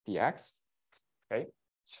x dx. Okay,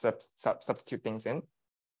 substitute things in,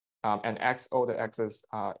 and x, all the x's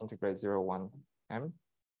integrate 0, 1, m.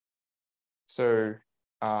 So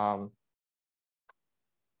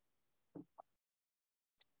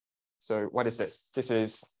so what is this? This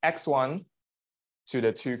is x1 to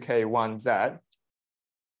the 2k1z,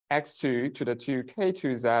 x2 to the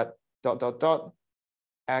 2k2z dot dot dot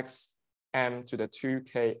xm to the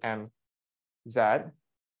 2kmz,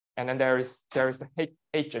 and then there is the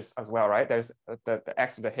h's as well, right? There's the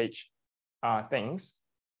x to the h things.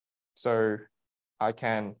 So I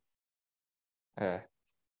can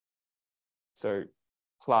so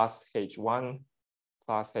plus h1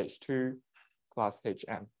 plus h2 plus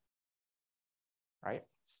hm, right?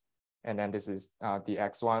 And then this is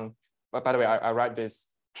dx1. But by the way, I write this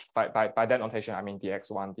by that notation, I mean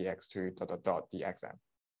dx1, dx2, dot dot dot dxm.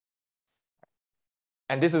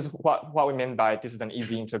 And this is what we mean by this is an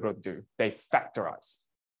easy integral to do. They factorize.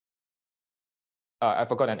 I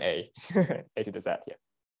forgot an a, a to the z here.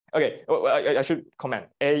 Okay, well, I should comment.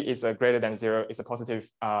 A is a greater than 0. It's a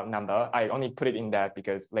positive number. I only put it in there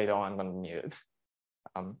because later on I'm going to need it.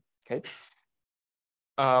 Okay.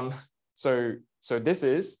 So this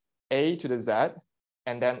is a to the z,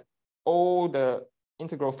 and then all the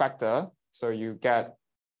integral factor. So you get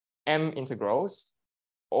m integrals.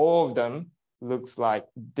 All of them looks like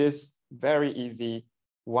this very easy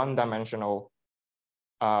one-dimensional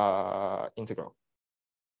integral.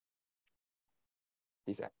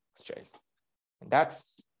 These xj's, and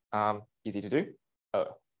that's easy to do.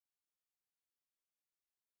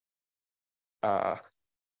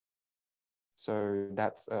 So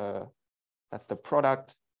that's the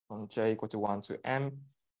product from j equal to 1 to m,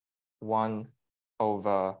 1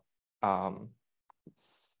 over 2z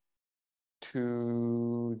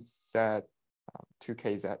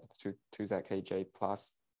 2kz 2zkj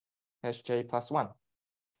plus sj plus 1.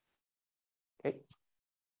 Okay.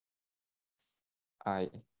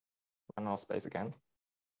 I run out of space again.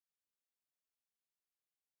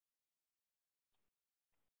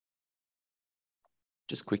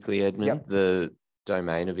 Just quickly, Edmund, the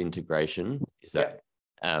domain of integration, is that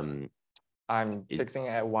I'm fixing it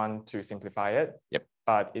at 1 to simplify it. Yep.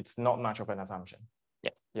 But it's not much of an assumption.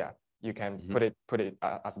 Yep. Yeah. You can put it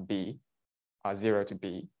as B, 0 to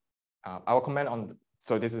B. I will comment on.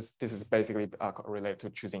 So this is basically related to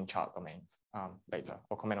choosing chart domains later.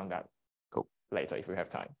 I'll comment on that. Cool. Later if we have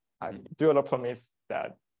time. I do a lot of promise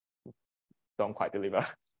that don't quite deliver.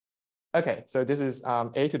 Okay. So this is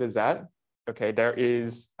A to the Z. Okay. There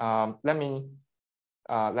is. Let me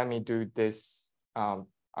do this. I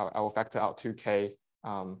will factor out 2K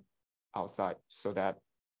outside so that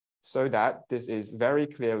this is very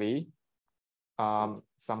clearly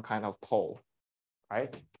some kind of pole,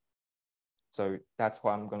 right? So that's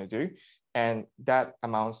what I'm going to do. And that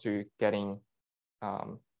amounts to getting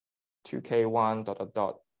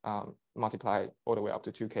 2K1 ... multiply all the way up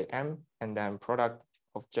to 2Km, and then product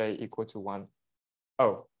of J equal to 1.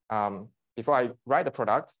 Oh, before I write the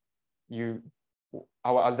product,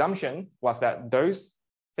 our assumption was that those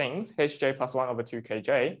things, Hj plus 1 over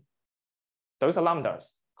 2Kj, those are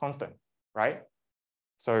lambdas, constant, right?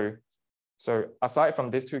 So aside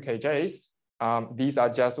from these 2Kjs, these are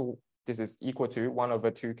just, this is equal to 1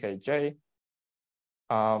 over 2Kj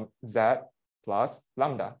Z plus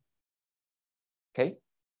lambda. Okay,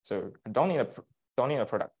 so I don't need a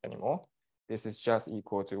product anymore. This is just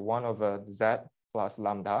equal to 1 over Z plus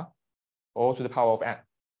lambda, all to the power of n.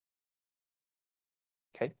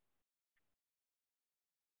 Okay.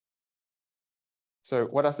 So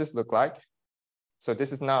what does this look like? So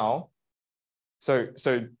this is now, so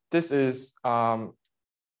this is,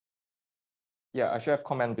 yeah, I should have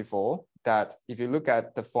commented before that if you look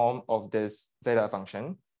at the form of this zeta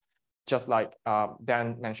function, just like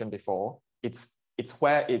Dan mentioned before, it's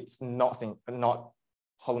where it's not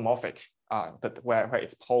holomorphic, where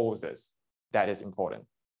its poles is, that is important.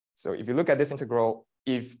 So if you look at this integral,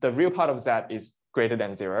 if the real part of Z is greater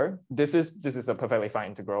than 0, this is a perfectly fine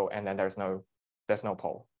integral, and then there's no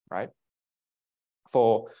pole, right?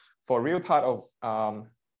 For real part of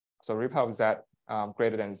Z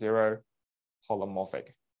greater than 0,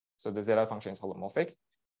 holomorphic. So the zeta function is holomorphic,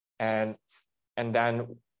 and then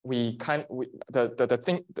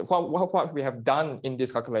what we have done in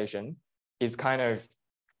this calculation is kind of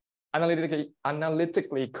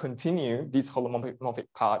analytically continue this holomorphic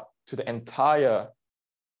part to the entire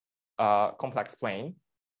complex plane,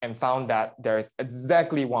 and found that there is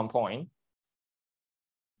exactly one point,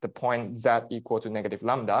 the point Z equal to negative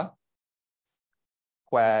lambda,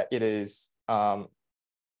 where it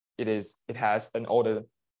has an order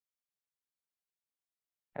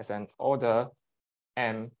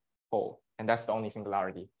m pole, and that's the only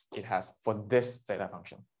singularity it has for this zeta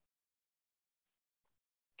function.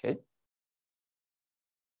 Okay,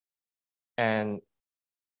 and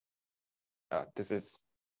this is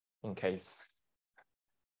in case.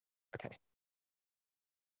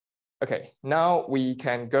 Okay, now we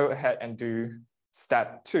can go ahead and do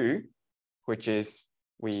step 2, which is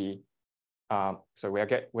we are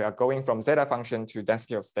going from zeta function to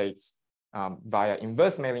density of states via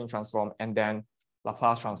inverse Maling transform and then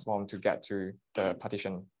Laplace transform to get to the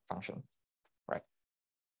partition function, right?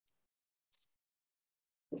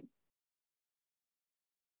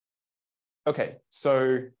 Okay,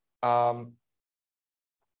 so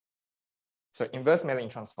inverse Maling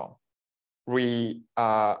transform.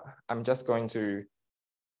 I'm just going to.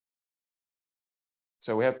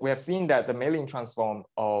 So we have seen that the Maling transform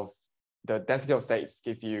of the density of states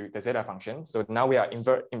give you the zeta function. So now we are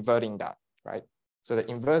inverting that, right? So the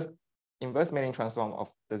inverse Maling transform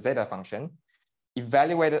of the zeta function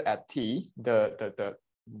evaluated at t, the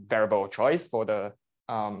variable choice for the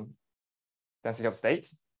density of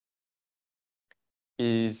states,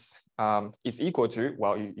 is equal to,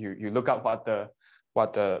 well, you look up what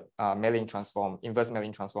the Maling transform, inverse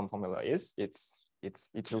Maling transform formula is. It's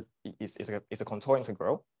a contour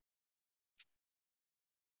integral,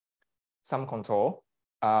 some contour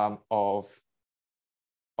of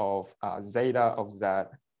zeta of z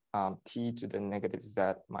t to the negative z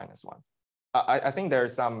minus 1. I think there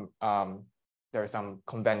is some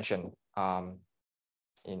convention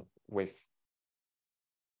with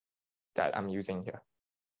that I'm using here,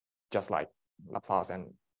 just like Laplace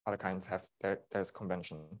and other kinds have there's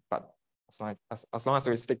convention, but as long as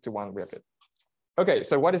we stick to one, we're good. Okay,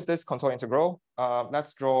 so what is this contour integral?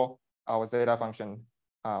 Let's draw our zeta function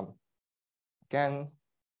again.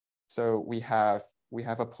 So we have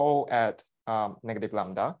a pole at negative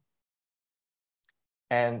lambda,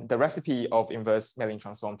 and the recipe of inverse Maling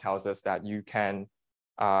transform tells us that you can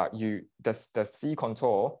the C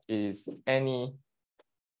contour is any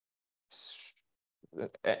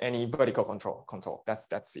any vertical contour.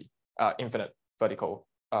 That's C. Infinite vertical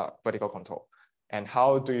contour. And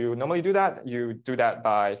how do you normally do that? You do that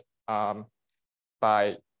by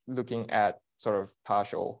looking at sort of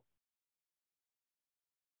partial.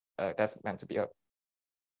 That's meant to be a,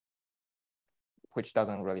 which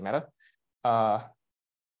doesn't really matter.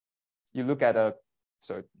 You look at a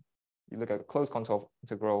closed contour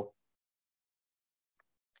integral.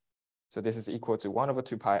 So this is equal to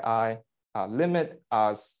 1/2 pi I. Limit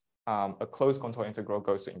as a closed contour integral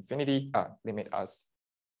goes to infinity. Limit as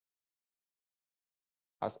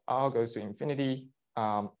R goes to infinity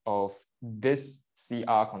of this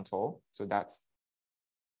CR contour. So that's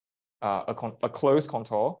a closed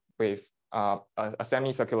contour with a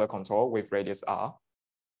semicircular contour with radius R.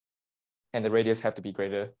 And the radius have to be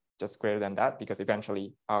just greater than that, because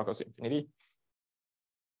eventually R goes to infinity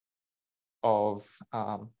of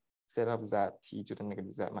set of z t to the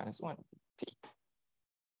negative z minus 1 t.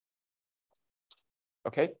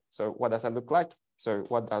 Okay, so what does that look like? So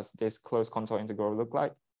what does this closed contour integral look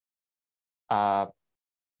like?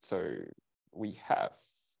 So we have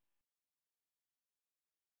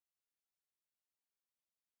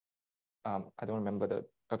I don't remember the,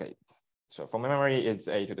 okay. So from memory, it's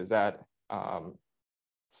a to the z.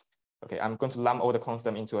 Okay, I'm going to lump all the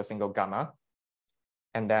constant into a single gamma.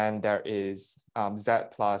 And then there is z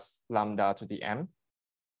plus lambda to the m,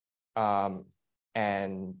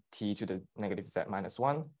 and t to the negative z minus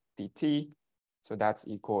 1 dt. So that's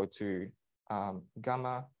equal to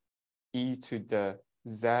gamma e to the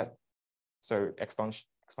z, so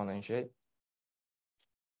exponentiate.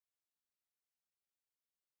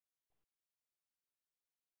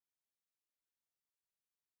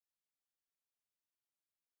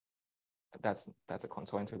 That's a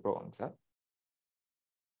contour integral on z.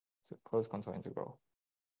 So closed contour integral.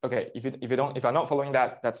 Okay, if you're not following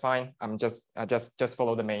that, that's fine. I'm just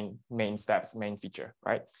follow the main steps, main feature,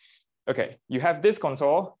 right? Okay, you have this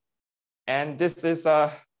contour, and this is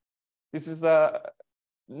a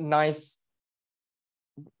nice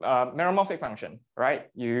meromorphic function, right?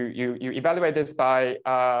 You evaluate this by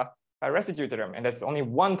residue theorem, and there's only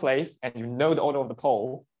one place, and you know the order of the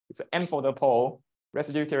pole. It's an n-fold pole.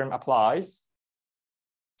 Residue theorem applies,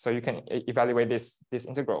 so you can evaluate this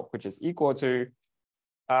integral, which is equal to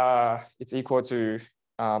gamma.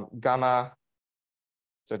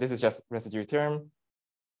 So this is just residue theorem.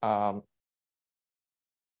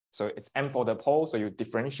 So it's m for the pole, so you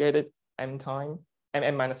differentiate it m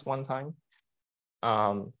minus 1 time.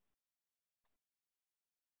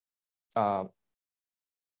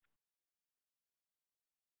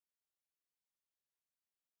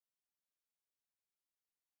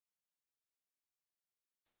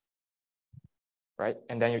 Right,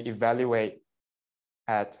 and then you evaluate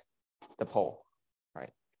at the pole,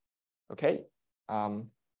 right? Okay.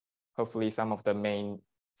 Hopefully some of the main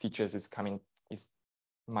features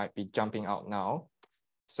might be jumping out now.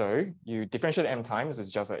 So you differentiate m times,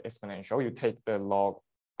 it's just an exponential. You take the log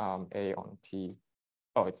a on t.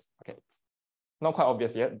 Oh, it's okay. It's not quite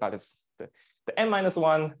obvious yet, but it's the m minus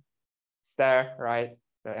 1 is there, right?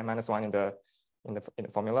 The m minus 1 in the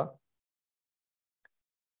formula.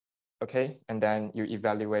 Okay, and then you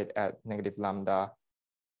evaluate at negative lambda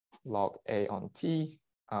log a on t,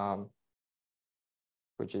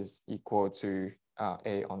 which is equal to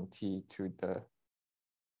a on t to the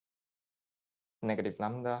negative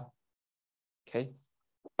lambda. Okay,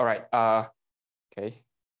 all right. Okay.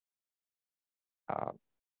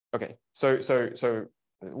 Okay. So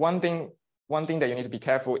one thing that you need to be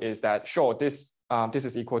careful is that, sure, this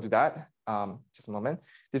is equal to that. Just a moment.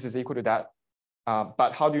 This is equal to that.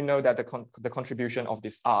 But how do you know that the contribution of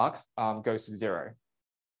this arc goes to 0?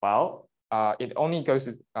 Well, it only goes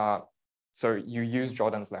to, so you use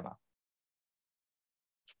Jordan's lemma.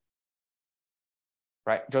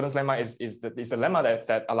 Right, Jordan's lemma is the lemma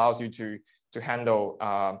that allows you to handle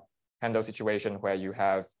situation where you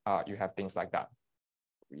have things like that.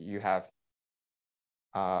 You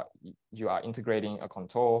are integrating a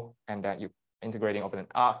contour, and then you're integrating over an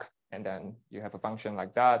arc, and then you have a function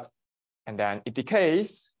like that. And then it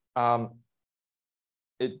decays.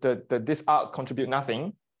 This arc contribute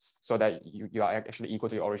nothing, so that you are actually equal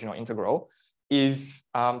to the original integral. If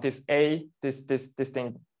this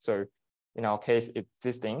thing, so in our case,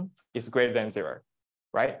 this thing is greater than 0,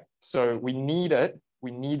 right? So we needed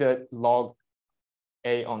log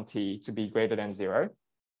a on t to be greater than 0,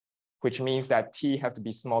 which means that t have to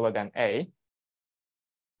be smaller than a.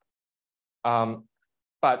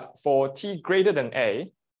 But for t greater than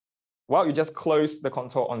a, well, you just close the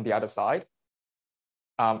contour on the other side,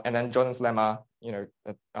 and then Jordan's lemma,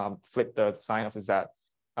 flip the sign of the z.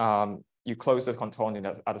 you close the control on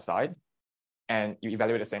the other side, and you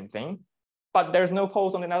evaluate the same thing, but there's no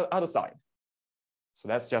poles on the other side. So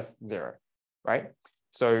that's just 0, right?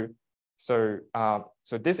 So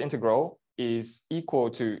this integral is equal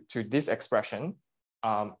to this expression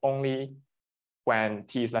only when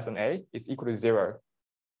t is less than a. It's equal to 0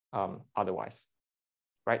 otherwise,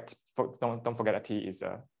 right? Don't forget that t is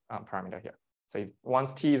a parameter here. So if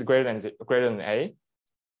once t is greater than a,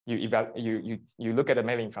 you look at the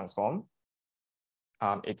Maling transform.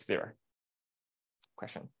 It's 0.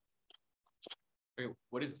 Question. Wait,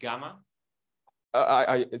 what is gamma?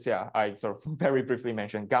 I sort of very briefly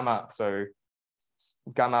mentioned gamma. So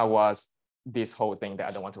gamma was this whole thing that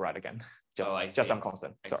I don't want to write again. Just some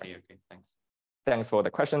constant. I Sorry. see. Okay, thanks. Thanks for the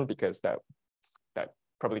question, because that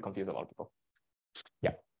probably confused a lot of people.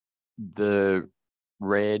 Yeah. The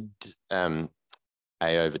red a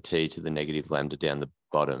over t to the negative lambda down the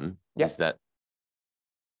bottom, Yep. is that,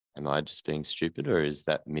 am I just being stupid, or is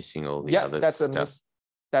that missing all the other stuff?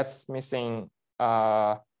 That's missing.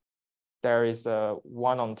 There is a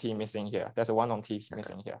 1 on t missing here. There's a 1 on t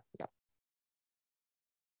missing here. Yeah.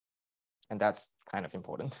 And that's kind of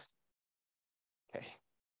important. Okay.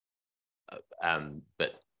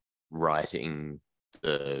 But writing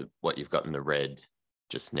what you've got in the red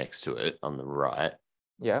just next to it on the right,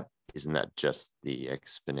 yeah, isn't that just the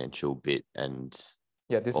exponential bit and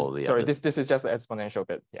this all is the sorry, other... this is just the exponential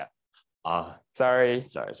bit. Yeah. Sorry.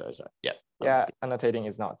 Yeah. Yeah, annotating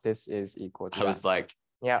is not. This is equal to I was like,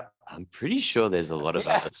 yeah, I'm pretty sure there's a lot of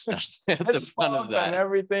other stuff at the front of that. And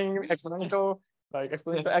everything exponential, like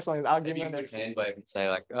exponential excellent argument. And say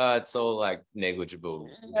like, oh, it's all like negligible.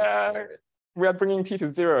 Yeah, we are bringing t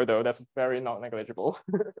to 0 though. That's very not negligible.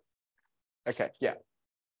 Okay, yeah.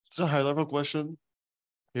 It's a high level question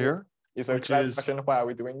here. It's a question. Why are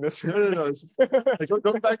we doing this? No. Like,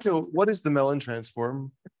 going back to what is the Mellin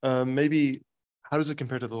transform? Maybe how does it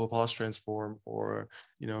compare to the Laplace transform or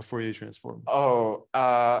Fourier transform? Oh,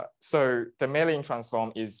 so the Maling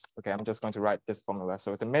transform is okay. I'm just going to write this formula.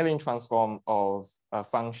 So the Maling transform of a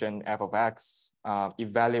function f of x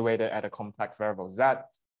evaluated at a complex variable z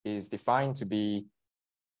is defined to be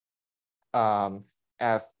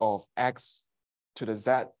f of x to the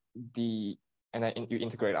z d, and then you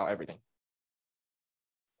integrate out everything.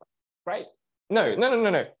 Right? No.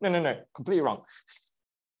 Completely wrong.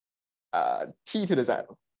 T to the z,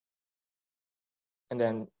 and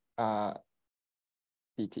then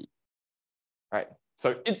dt. Right.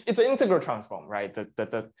 So it's an integral transform, right?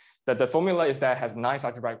 The formula is that it has nice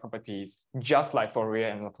algebraic properties, just like Fourier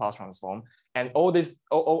and Laplace transform. And all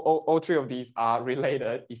 3 of these are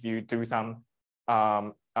related if you do some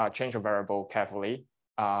change of variable carefully,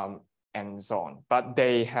 and so on. But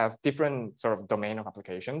they have different sort of domain of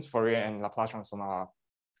applications. Fourier and Laplace transform are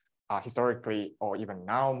historically, or even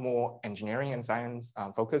now, more engineering and science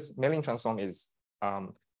focused. Maling transform is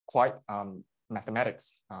quite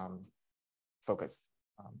mathematics focused.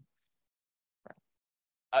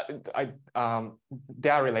 They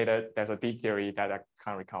are related. There's a deep theory that I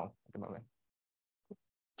can't recall at the moment.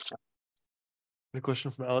 A question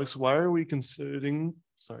from Alex: why are we considering?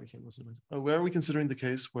 Sorry, I can't listen to myself. Why are we considering the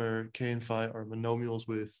case where k and phi are monomials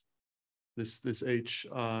with this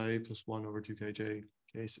hi plus 1 over 2kj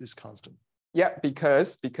case is constant? Yeah,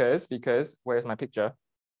 because where's my picture?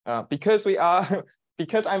 Because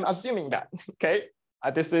I'm assuming that. Okay,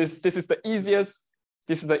 this is the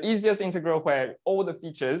easiest integral where all the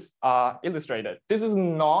features are illustrated. This is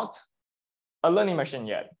not a learning machine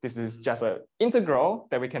yet. This is just an integral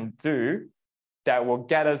that we can do that will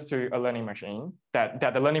get us to a learning machine, that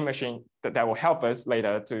the learning machine that will help us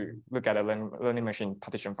later to look at a learning machine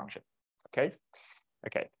partition function. Okay,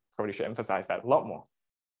 probably should emphasize that a lot more.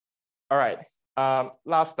 All right,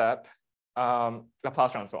 last step,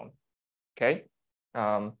 Laplace transform. Okay,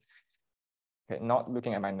 not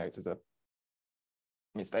looking at my notes is a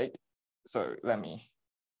mistake, so let me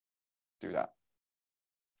do that.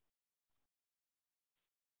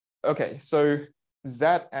 Okay, so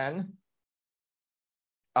Zn,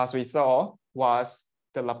 as we saw, was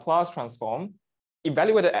the Laplace transform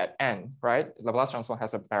evaluated at n, right? Laplace transform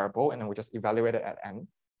has a variable, and then we just evaluate it at n.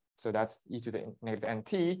 So that's e to the negative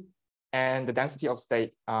nt, and the density of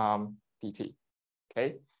state dt.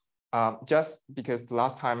 Okay, just because the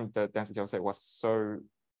last time the density of state was so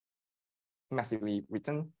massively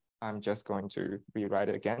written, I'm just going to rewrite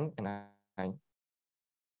it again, and I'm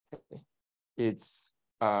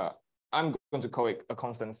going to call it a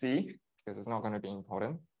constant c because it's not going to be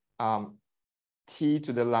important. T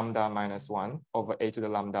to the lambda minus 1 over a to the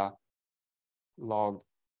lambda log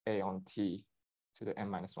a on t to the n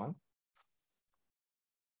minus 1.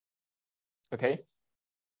 Okay.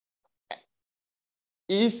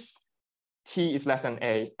 if t is less than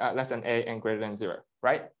a and greater than 0,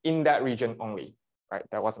 right? In that region only, right?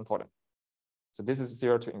 That was important. So this is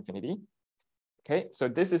 0 to infinity. Okay, so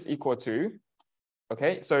this is equal to,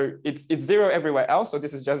 okay, so it's 0 everywhere else. So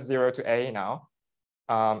this is just 0 to a now.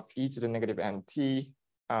 E to the negative n t,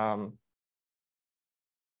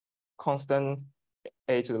 constant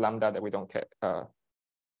a to the lambda that we don't care.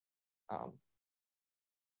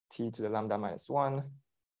 T to the lambda minus 1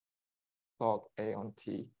 log a on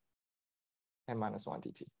t n minus 1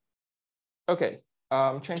 dt. Okay,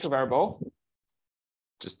 change the variable.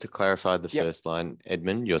 Just to clarify the Yep. first line,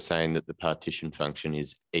 Edmund, you're saying that the partition function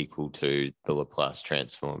is equal to the Laplace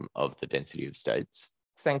transform of the density of states.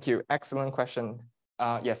 Thank you. Excellent question.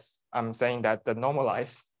 Yes, I'm saying that the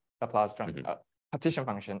normalized Laplace partition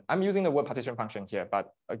function. I'm using the word partition function here,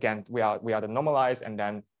 but again, we are the normalized and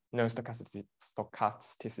then no stochasticity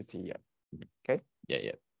yet. Okay.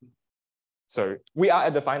 Yeah. So we are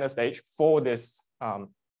at the final stage for this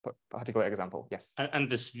particular example. Yes. And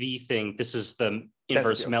this V thing, this is the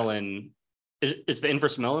inverse melon. It's the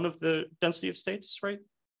inverse melon of the density of states, right?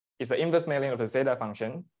 It's the inverse melon of the zeta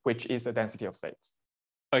function, which is the density of states.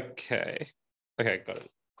 Okay, got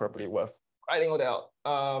it. Probably worth writing it out.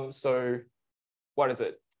 So what is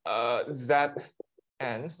it?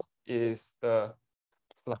 Zn is the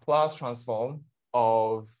Laplace transform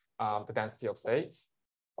of the density of states,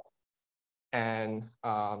 and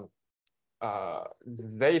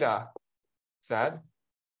zeta z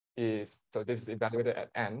is, so this is evaluated at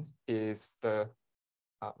n, is the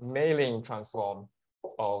mailing transform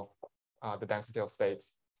of the density of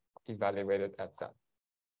states evaluated at z.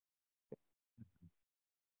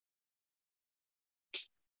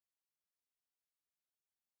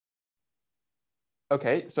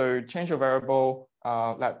 Okay, so change your variable,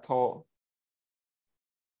 let tau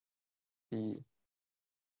be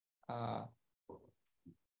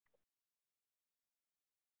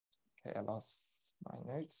okay, I lost my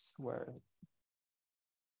notes. Where?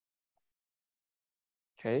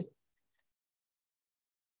 Okay.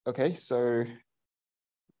 Okay, so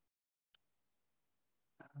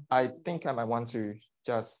I think I might want to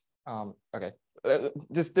just okay.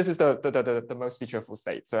 This is the most featureful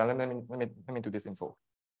state. So let me do this in full.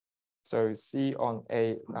 So C on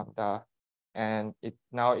A lambda, and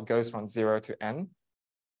now it goes from 0 to n.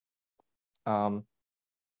 I'm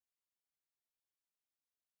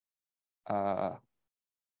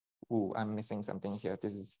missing something here.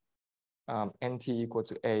 This is nt equal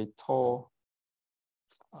to a tau.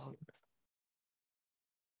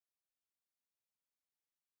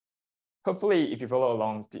 Hopefully, if you follow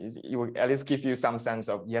along, it will at least give you some sense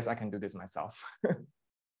of, yes, I can do this myself.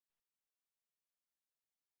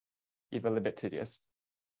 Even a little bit tedious.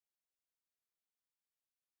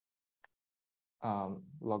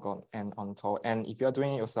 Log on n on tau. And if you're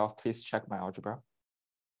doing it yourself, please check my algebra.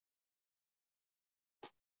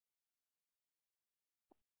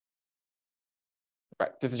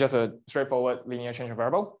 Right, this is just a straightforward linear change of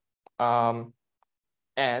variable.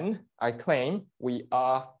 And I claim we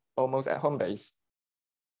are almost at home base.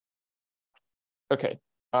 Okay,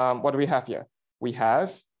 what do we have here? We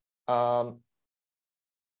have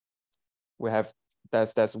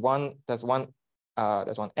there's one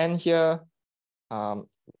n here.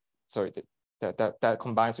 Sorry, that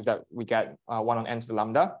combines with that we get 1 on n to the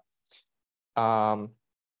lambda.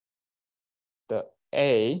 The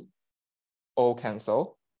a all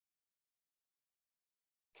cancel.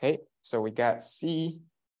 Okay, so we get c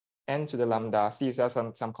n to the lambda. C is just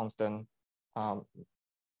some constant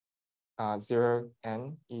 0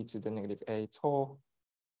 n e to the negative a tau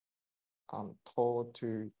tau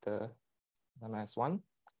to the minus 1.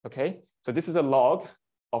 Okay, so this is a log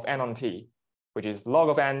of n on t, which is log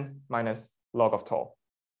of n minus log of tau.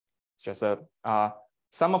 It's just a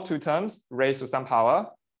sum of two terms raised to some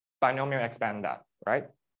power, binomial expand that, right?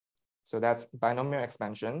 So that's binomial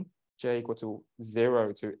expansion, j equal to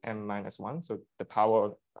 0 to m minus 1. So the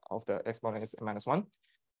power of the exponent is m minus 1.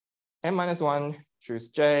 M minus 1, choose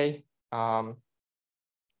j,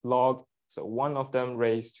 log, so one of them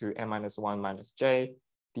raised to m minus 1 minus j,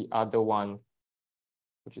 the other one,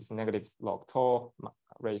 which is negative log tau,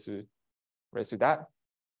 raised to that,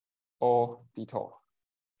 or d tau.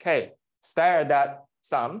 Okay, stare at that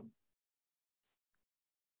sum.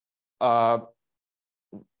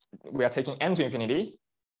 We are taking n to infinity.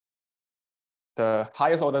 The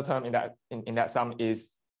highest order term in that sum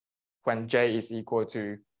is when j is equal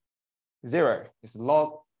to 0. It's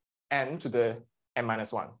log n to the n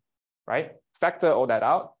minus 1, right? Factor all that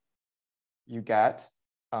out. You get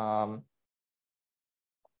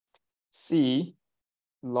c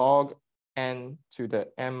log n to the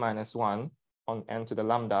n minus 1 on n to the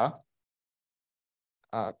lambda.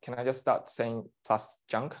 Can I just start saying plus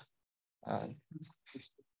junk?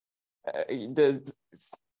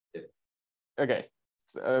 Okay,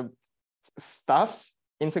 stuff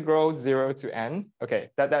integral 0 to n. Okay,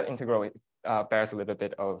 that integral bears a little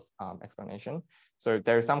bit of explanation. So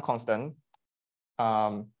there is some constant,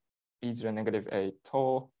 e to the negative a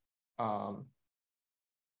tau, tau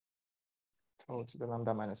to the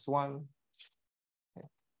lambda minus 1.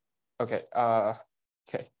 Okay,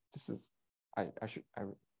 okay, this is, I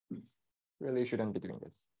really shouldn't be doing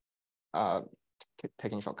this,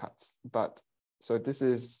 taking shortcuts, but so this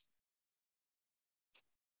is,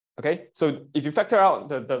 okay, so if you factor out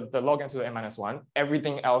the log n to the n minus 1,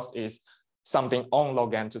 everything else is something on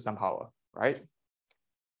log n to some power, right?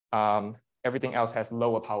 Everything else has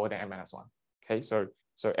lower power than n minus 1. Okay, so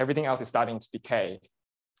everything else is starting to decay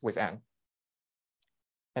with n.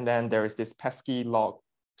 And then there is this pesky log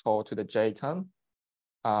tau to the j term,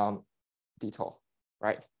 d tau,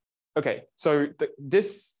 right? Okay, so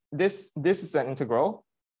this is an integral.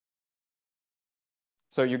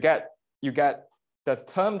 So you get the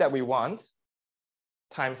term that we want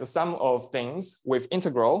times the sum of things with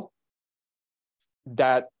integral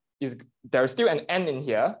that is, there's still an n in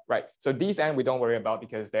here, right? So these n we don't worry about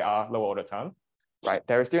because they are lower order term, right?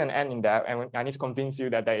 There is still an n in there, and I need to convince you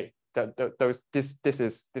that this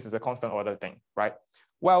is a constant order thing, right?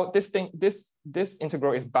 Well, this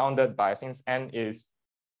integral is bounded by, since n is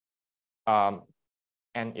a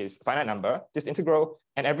finite number, this integral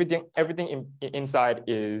and everything inside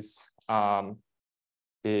is okay.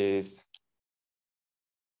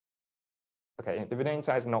 Dividend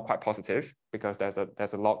inside is not quite positive because there's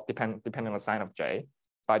a log depending on the sign of j,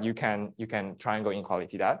 but you can triangle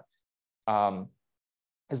inequality that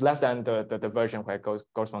is less than the version where it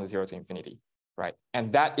goes from 0 to infinity, right?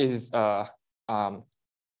 And that is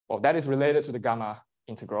well, that is related to the gamma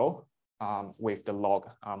integral with the log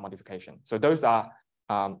modification. So those are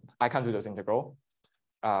I can't do those integral,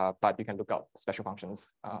 but you can look up special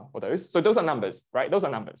functions for those. So those are numbers, right? Those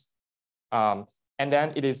are numbers. And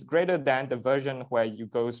then it is greater than the version where you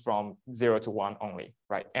goes from 0 to 1 only,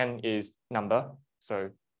 right? N is number, so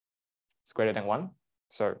it's greater than 1.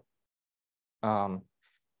 So,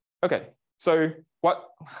 okay. So what?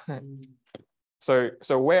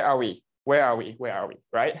 so where are we? Where are we?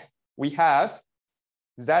 Right? We have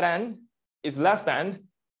Zn is less than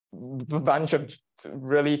a bunch of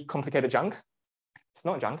really complicated junk. It's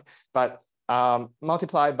not junk, but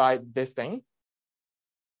multiplied by this thing.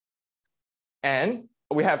 And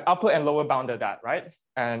we have upper and lower bounded that, right?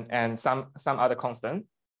 And some other constant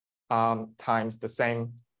times the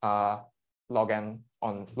same log n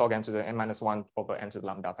to the n minus 1 over n to the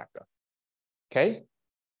lambda factor. Okay.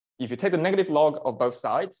 If you take the negative log of both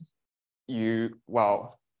sides,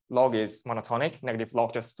 log is monotonic, negative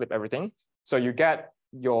log just flip everything. So you get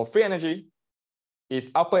your free energy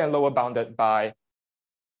is upper and lower bounded by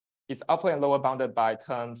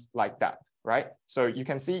terms like that, right? So you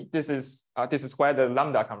can see this is where the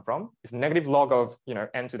lambda come from. It's negative log of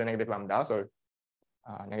n to the negative lambda. So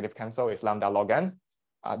negative cancel is lambda log n.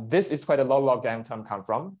 This is where the log n term come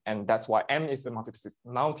from, and that's why m is the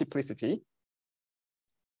multiplicity,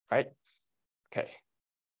 right? Okay.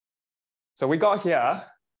 So we got here,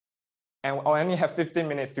 and I only have 15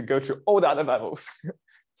 minutes to go through all the other levels.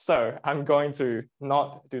 So I'm going to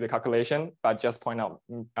not do the calculation, but just point out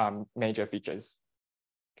major features.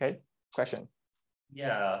 Okay, question?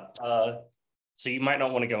 Yeah, so you might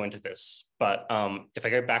not want to go into this, but if I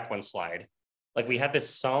go back one slide, like we had this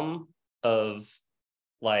sum of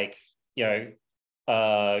like,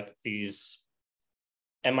 these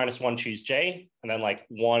n minus 1 choose j, and then like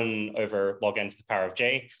 1 over log n to the power of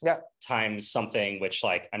j times something which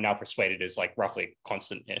like I'm now persuaded is like roughly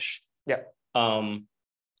constant-ish. Yeah.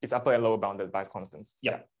 It's upper and lower bounded by constants.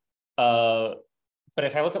 Yeah. But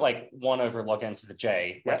if I look at like 1 over log n to the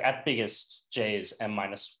j, like at biggest j is m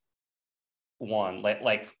minus 1.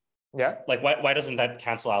 Like why doesn't that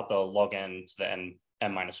cancel out the log n to the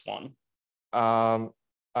m minus 1?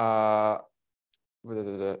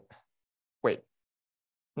 Wait.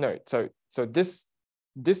 No, so this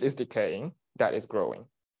is decaying, that is growing.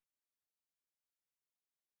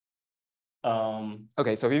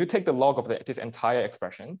 Okay, so if you take the log of this entire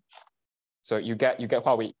expression, so you get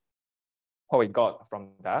what we got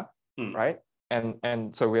from that, right?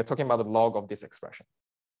 And so we're talking about the log of this expression,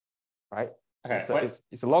 right? Okay, so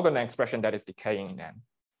it's a log of an expression that is decaying in n.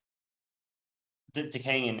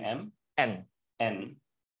 Decaying in m? N.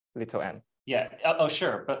 Little n. Yeah. Oh,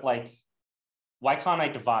 sure. But like, why can't I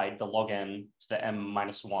divide the log n to the m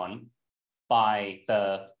minus 1 by the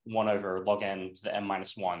 1 over log n to the m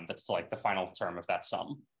minus 1, that's like the final term of that sum,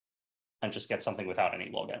 and just get something without any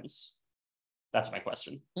log n's? That's my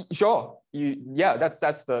question. Sure.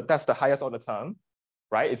 That's the highest order term,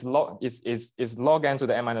 right? It's log n to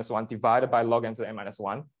the n minus 1 divided by log n to the n minus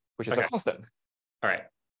 1, which is a constant. All right.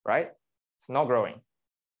 Right? It's not growing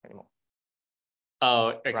anymore. Oh,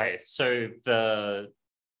 okay. Right. So it's a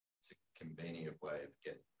convenient way of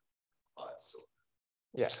getting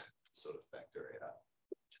sort of factor it out.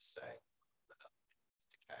 Just saying.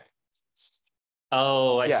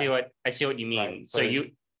 Oh, I see what you mean. Right. So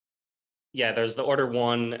there's the order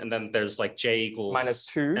 1, and then there's like j equals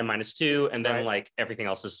 -2 and -2, and then like everything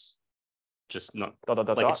else is just not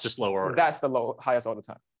it's just lower order. That's the highest order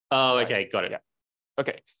term. Oh, okay, got it. Yeah.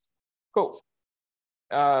 Okay, cool.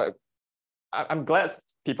 I'm glad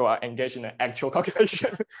people are engaged in the actual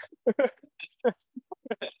calculation.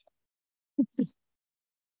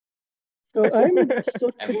 So I'm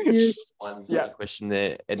still confused. One question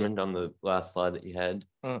there, Edmund, on the last slide that you had.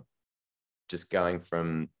 Just going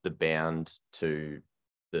from the bound to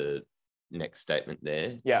the next statement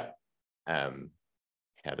there. Yeah.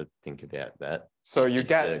 How to think about that? So you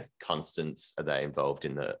get the constants, are they involved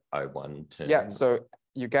in the O1 term? Yeah, so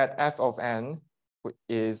you get f of n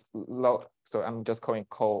is log, so I'm just going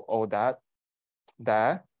call all that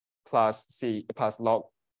there plus c plus log,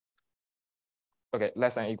 okay,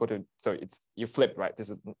 less than or equal to, so it's you flip, right? This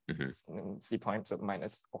is c prime, so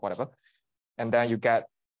minus or whatever. And then you get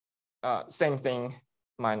same thing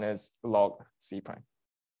minus log c prime,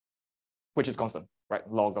 which is constant, right?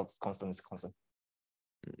 Log of constant is constant.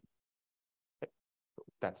 Okay.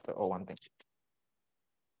 That's the O1 thing.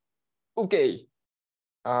 Okay.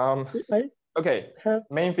 Okay,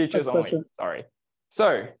 main features only, sorry.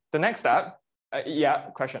 So the next step,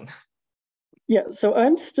 question. Yeah, so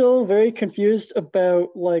I'm still very confused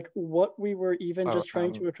about like what we were even just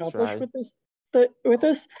trying to accomplish with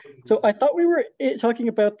this. So I thought we were talking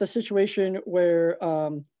about the situation where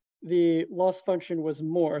the loss function was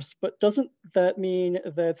Morse, but doesn't that mean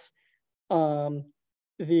that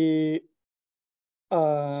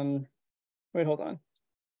wait, hold on.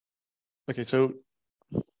 Okay, so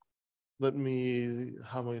let me,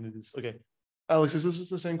 how am I going to do this? Okay, Alex, is this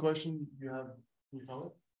the same question you have? Can you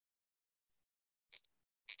follow?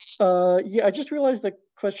 Yeah, I just realized the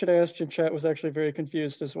question I asked in chat was actually very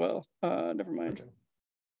confused as well. Never mind. Okay.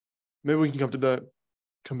 Maybe we can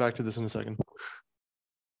come back to this in a second.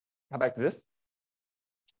 Come back to this.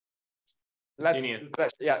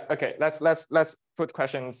 Let's put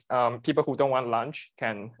questions. People who don't want lunch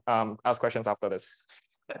can ask questions after this.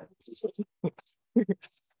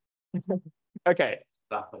 Okay.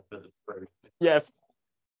 Yes.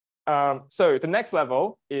 So the next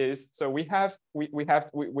level is, so we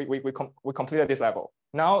completed this level.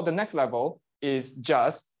 Now the next level is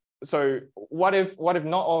just, so what if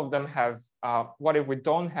not all of them have, what if we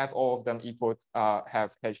don't have all of them equal,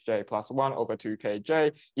 have hj plus 1 over 2kj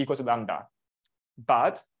equal to lambda,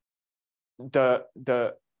 but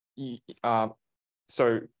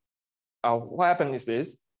what happened is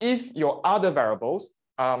this: if your other variables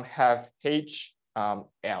have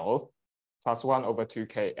l plus 1 over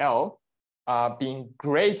 2kl being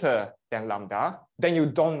greater than lambda, then you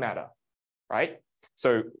don't matter, right?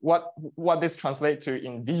 So what this translates to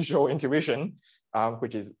in visual intuition,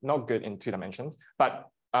 which is not good in 2 dimensions, but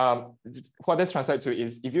what this translates to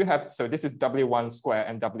is if you have, so this is w1 square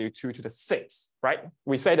and w2 to the 6, right?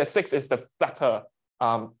 We say that 6 is the flatter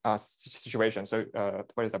situation. So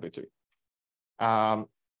what is w2?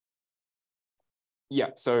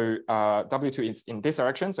 So W2 is in this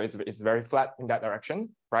direction, so it's very flat in that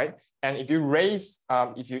direction, right? And if you raise,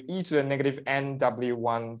 if you e to the negative n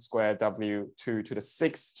W1 squared W2 to the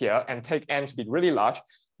 6 here and take n to be really large,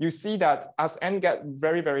 you see that as n get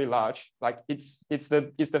very, very large, like it's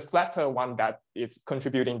the flatter one that is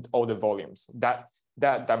contributing all the volumes. That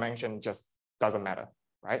dimension just doesn't matter,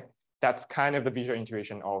 right? That's kind of the visual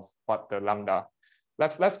intuition of what the lambda.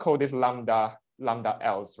 Let's call this lambda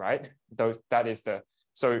else, right? That is the,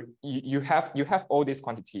 so you have all these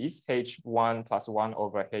quantities h1 plus 1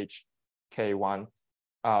 over hk1 ...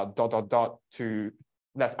 to,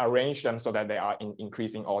 let's arrange them so that they are in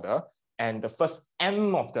increasing order, and the first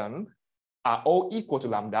m of them are all equal to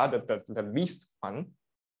lambda, the least one,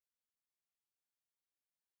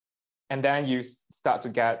 and then you start to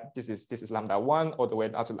get this is lambda 1 all the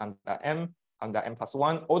way up to lambda m plus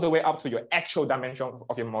 1 all the way up to your actual dimension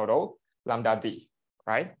of your model, lambda d,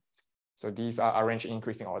 right? So these are arranged in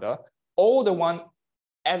increasing order. All the one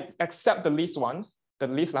except the least one, the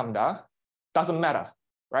least lambda, doesn't matter,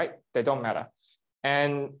 right? They don't matter.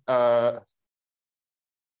 And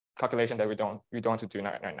calculation that we don't want to do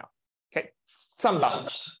right now. Okay, some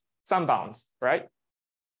bounds, right?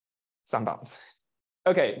 Some bounds.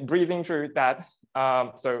 Okay, breezing through that.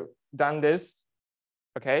 So done this.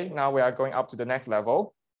 Okay, now we are going up to the next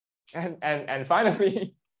level, and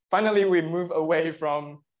finally we move away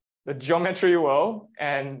from the geometry world,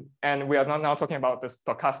 and we are now talking about the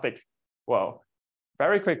stochastic world.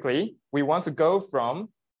 Very quickly, we want to go from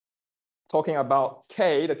talking about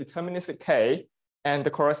K, the deterministic K, and the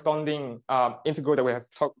corresponding integral that we have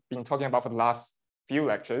been talking about for the last few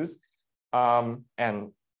lectures,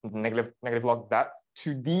 and negative log that,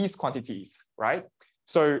 to these quantities, right?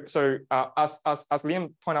 So as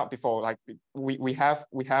Liam pointed out before, like we have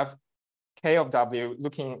K of W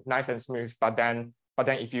looking nice and smooth, but then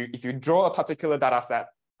if you draw a particular data set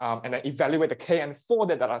and then evaluate the Kn for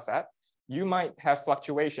the data set, you might have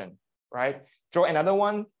fluctuation, right? Draw another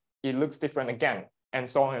one, it looks different again, and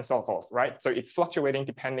so on and so forth, right? So it's fluctuating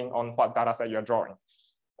depending on what data set you're drawing.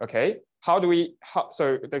 Okay, so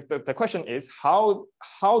the question is, how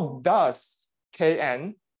does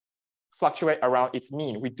Kn fluctuate around its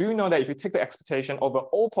mean? We do know that if you take the expectation over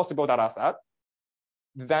all possible data set,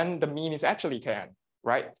 then the mean is actually Kn,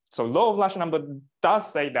 right? So law of large number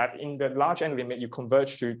does say that in the large n limit, you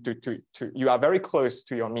converge to you are very close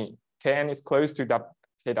to your mean. Kn is close to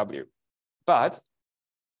Kw. But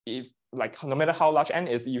if, like, no matter how large n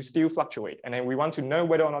is, you still fluctuate. And then we want to know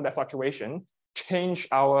whether or not that fluctuation change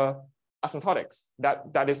our asymptotics.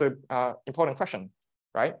 That is an important question,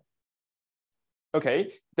 right?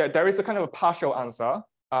 Okay, there is a kind of a partial answer.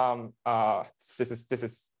 This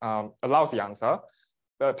is a lousy answer.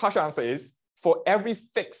 The partial answer is, for every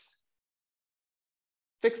fixed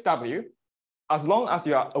W, as long as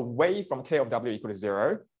you are away from K of W equal to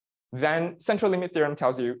 0, then central limit theorem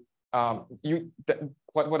tells you,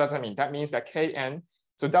 what does that mean? That means that Kn,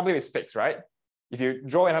 so W is fixed, right? If you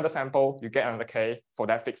draw another sample, you get another K for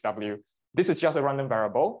that fixed W. This is just a random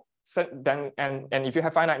variable. So then, and if you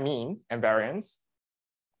have finite mean and variance,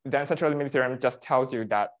 then central limit theorem just tells you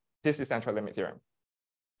that this is central limit theorem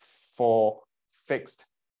for fixed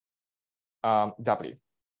W,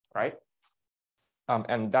 right?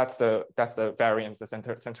 And that's the variance the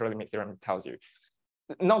central limit theorem tells you.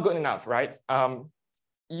 Not good enough, right?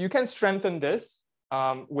 You can strengthen this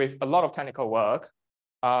with a lot of technical work,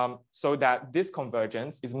 so that this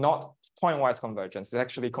convergence is not pointwise convergence. It's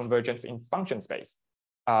actually convergence in function space.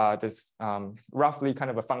 This roughly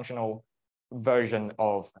kind of a functional version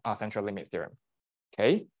of our central limit theorem.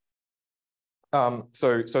 Okay.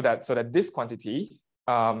 So that this quantity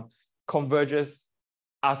converges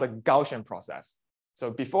as a Gaussian process.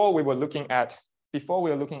 So before we were looking at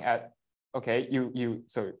okay,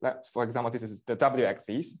 so for example, this is the W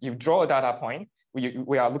axis. You draw a data point.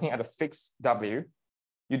 We are looking at a fixed W.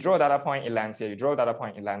 You draw a data point, it lands here. You draw a data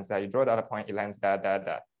point, it lands there. You draw a data point, it lands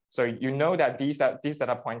there. So you know that these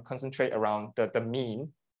data points concentrate around the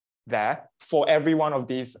mean there for every one of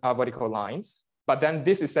these vertical lines. But then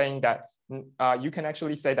this is saying that you can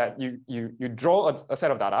actually say that you draw a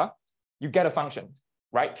set of data, you get a function,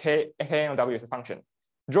 right? K and W is a function.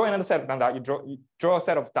 Draw another set of data, you draw a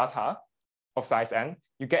set of data of size n,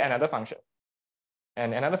 you get another function,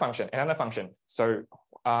 and another function, another function. So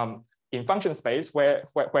in function space, where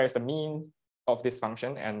is the mean of this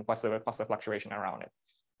function, and what's the fluctuation around it?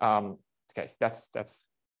 Okay, that's the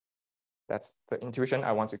intuition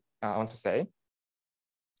I want to say.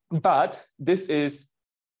 But this is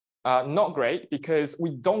not great because we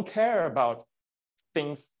don't care about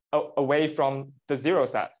things away from the zero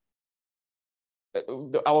set.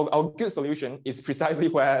 Our good solution is precisely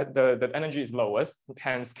where the energy is lowest,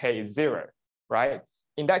 hence K is 0, right?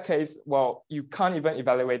 In that case, well, you can't even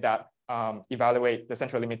evaluate that, evaluate the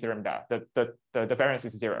central limit theorem that the variance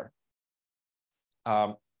is 0.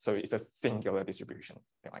 So it's a singular distribution,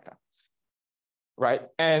 something like that, right?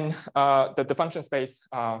 And the function space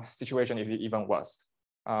situation is even worse.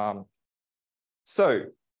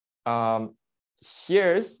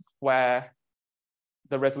 Here's where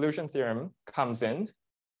the resolution theorem comes in.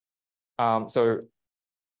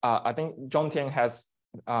 I think John Tian has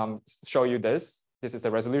shown you this. This is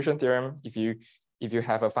the resolution theorem. If you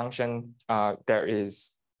have a function,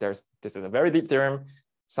 this is a very deep theorem,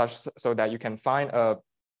 so that you can find a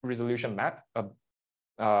resolution map,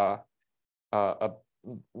 a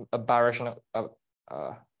birational,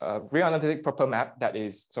 real analytic proper map that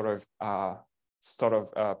is sort of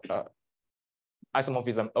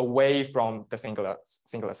isomorphism away from the singular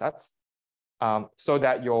sets, so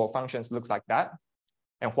that your functions looks like that.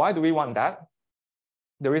 And why do we want that?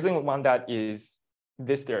 The reason we want that is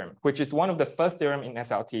this theorem, which is one of the first theorem in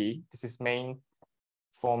SLT. This is main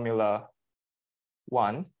formula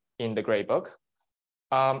 1. in the gray book,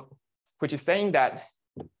 which is saying that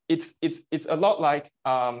it's a lot like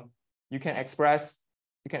you can express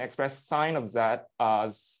sine of z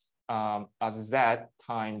as z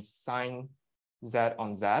times sine z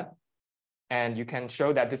on z, and you can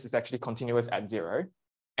show that this is actually continuous at 0.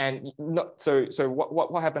 And so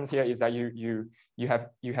what happens here is that you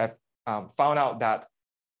have found out that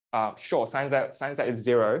sure, sine z is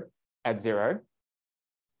 0 at 0,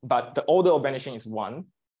 but the order of vanishing is 1,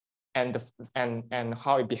 and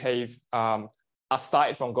how it behaves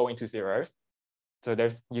aside from going to 0. So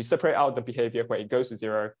you separate out the behavior where it goes to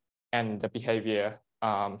 0 and the behavior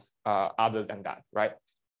other than that, right?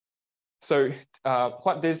 So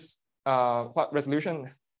what resolution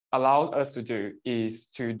allows us to do is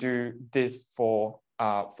to do this for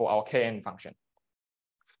our kn function.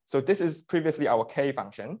 So this is previously our k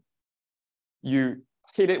function. You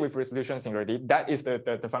hit it with resolution singularity. That is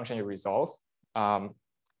the function you resolve.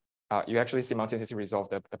 You actually simultaneously resolve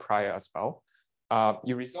the prior as well.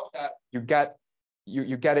 You resolve that,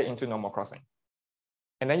 you get it into normal crossing.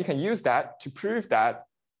 And then you can use that to prove that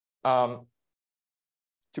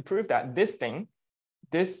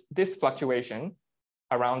this fluctuation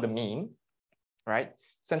around the mean, right?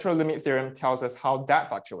 Central limit theorem tells us how that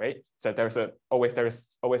fluctuates. So there's always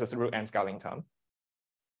a root n scaling term.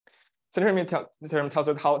 Central limit theorem tells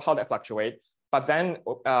us how that fluctuates. But then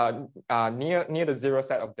near the 0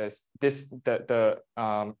 set of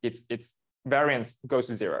its variance goes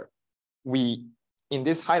to 0. We in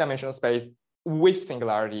this high dimensional space with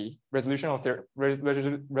singularity, resolution of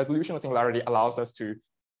singularity allows us to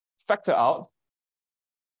factor out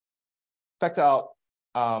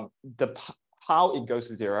how it goes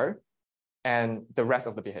to 0 and the rest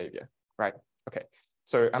of the behavior, right? Okay,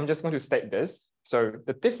 so I'm just going to state this. So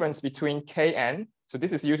the difference between kn, so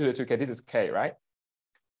this is u to the 2k, this is k, right?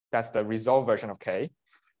 That's the resolved version of k.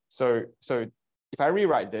 So if I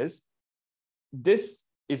rewrite this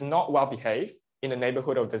is not well behaved in the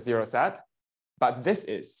neighborhood of the 0 set, but this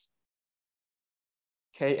is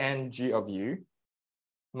kn g of u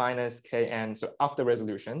minus kn, so after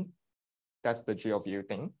resolution, that's the g of u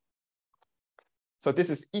thing. So this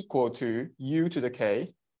is equal to u to the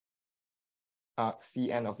k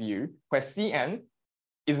Cn of u, where Cn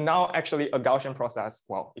is now actually a Gaussian process.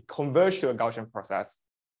 Well, it converged to a Gaussian process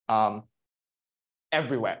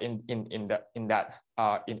everywhere in the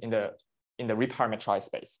reparametrized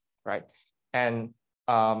space, right? And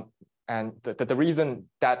the reason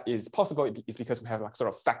that is possible is because we have like sort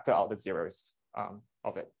of factor out the zeros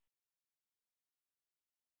of it.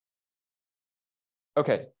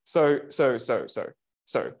 Okay, so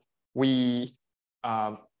we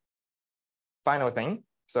final thing.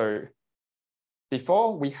 So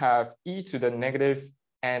before we have e to the negative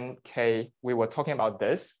nk, we were talking about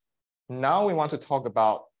this. Now we want to talk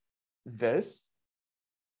about this.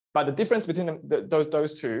 But the difference between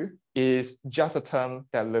those two is just a term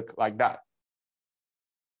that look like that.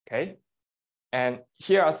 Okay. And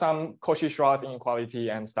here are some Cauchy-Schwarz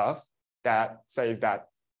inequality and stuff that says that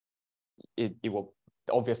it will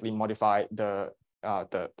obviously modify the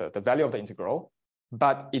value of the integral,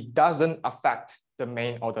 but it doesn't affect the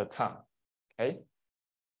main order term, okay?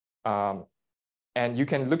 And you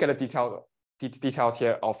can look at the details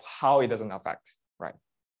here of how it doesn't affect, right?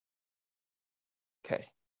 Okay.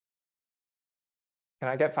 Can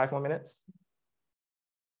I get 5 more minutes?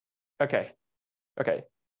 Okay.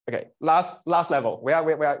 Last level. We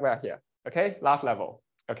are here. Okay, last level.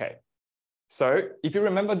 Okay. So if you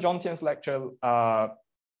remember John Tian's lecture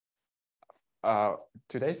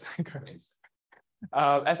 2 days ago,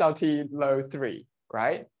 SLT low 3,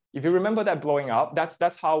 right? If you remember that blowing up,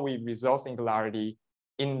 that's how we resolve singularity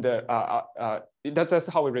in the that's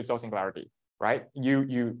how we resolve singularity, right?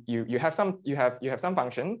 You have some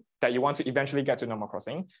function that you want to eventually get to normal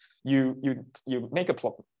crossing. You make a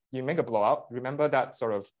blow up. Remember that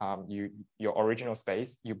sort of your original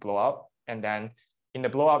space, you blow up, and then in the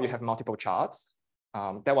blow up you have multiple charts.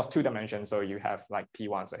 That was 2 dimensions, so you have like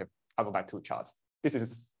P1, so you have over by 2 charts. This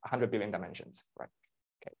is 100 billion dimensions, right?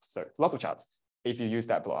 Okay, so lots of charts if you use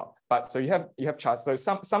that blow up. But so you have charts. So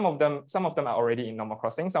some of them are already in normal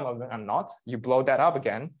crossing, some of them are not. You blow that up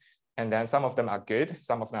again, and then some of them are good,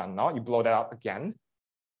 some of them are not. You blow that up again,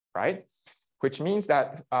 right? Which means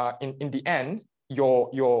that in the end, your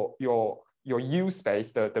U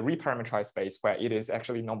space, the reparametrized space where it is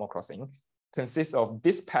actually normal crossing, consists of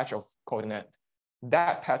this patch of coordinate,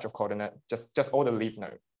 that patch of coordinate, just all the leaf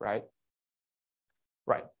node, right?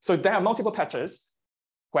 Right. So there are multiple patches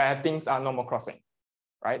where things are normal crossing,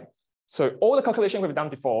 right? So all the calculations we've done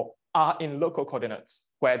before are in local coordinates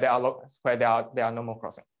where there are normal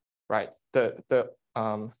crossing, right?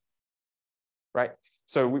 right?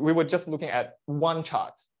 So we were just looking at one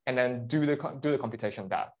chart and then do the computation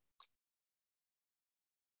there.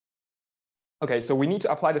 Okay, so we need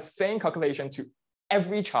to apply the same calculation to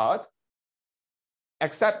every chart,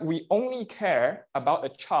 except we only care about a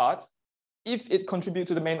chart if it contributes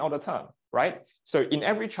to the main order term, right? So in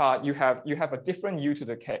every chart, you have a different u to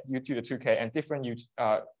the 2k and different u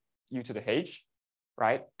to the h,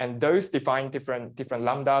 right? And those define different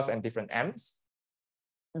lambdas and different m's.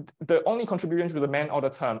 The only contribution to the main order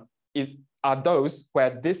term are those where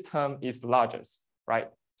this term is the largest, right?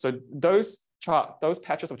 So those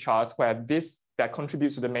patches of charts where that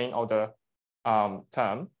contributes to the main order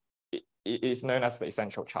term is known as the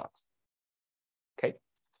essential charts. Okay.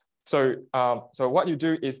 So what you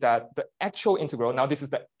do is that the actual integral, now this is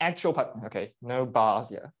the actual part, okay, no bars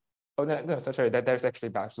here. Oh, no, sorry, there's actually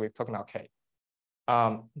bars, so we're talking about K.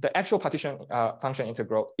 The actual partition function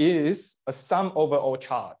integral is a sum over all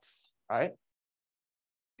charts, right?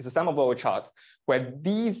 It's a sum over all charts where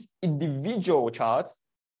these individual charts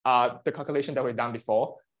are the calculation that we've done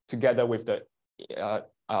before, together with the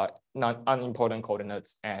unimportant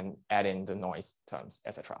coordinates and add in the noise terms,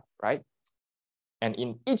 etc. Right? And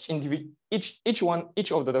in each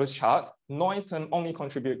of those charts, noise term only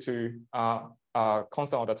contribute to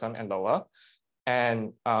constant order term and lower.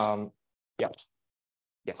 And yeah.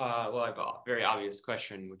 Yes. Well, I have a very obvious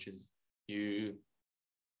question, which is you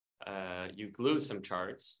glue some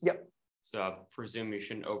charts. Yep. So I presume you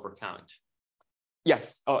shouldn't overcount.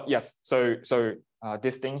 Yes. Yes. So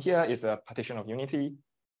this thing here is a partition of unity.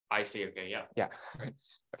 I see. Okay. Yeah. Yeah.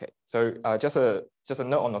 Okay. So just a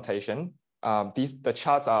note on notation. The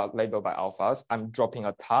charts are labeled by alphas. I'm dropping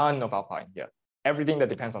a ton of alpha in here. Everything that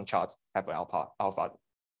depends on charts have an alpha.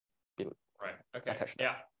 Right. Okay. Attached.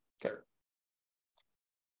 Yeah. Okay.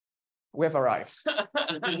 We have arrived. I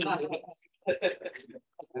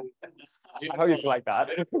hope you like that.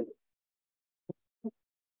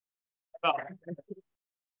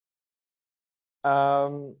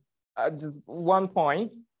 Just one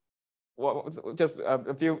point. Well, just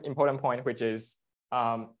a few important points, which is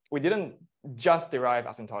we didn't just derive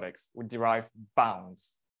asymptotics. We derived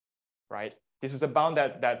bounds, right? This is a bound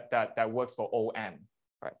that works for all n,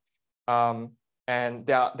 right? And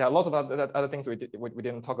there are lots of other things we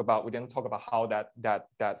didn't talk about. We didn't talk about how that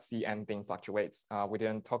Cn thing fluctuates. We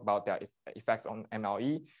didn't talk about their effects on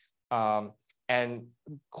MLE. And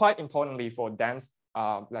quite importantly for Dan's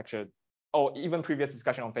lecture, or even previous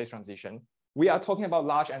discussion on phase transition, we are talking about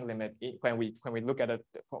large n limit when we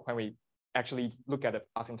actually look at the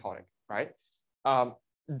asymptotic, right?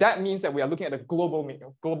 That means that we are looking at the global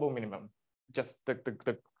minimum, just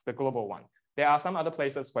the global one. There are some other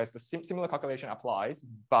places where the similar calculation applies,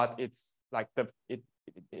 but it's like the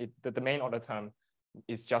main order term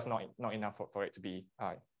is just not enough for it to be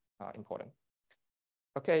important.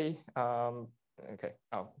 Okay. Okay.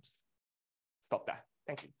 Oh, stop that.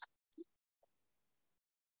 Thank you.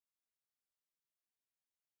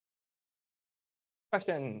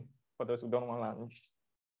 Question for those who don't want lunch.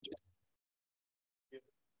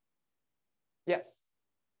 Yes.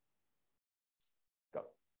 Go.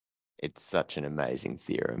 It's such an amazing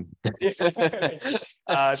theorem.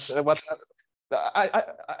 I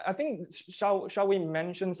think shall we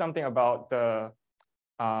mention something about the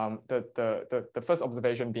first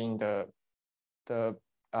observation being the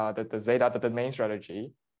zeta, the main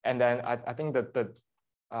strategy, and then I think that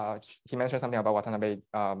he mentioned something about Watanabe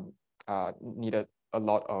needed a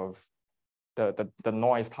lot of the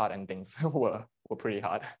noise part and things were pretty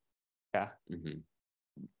hard. Yeah. Mm-hmm.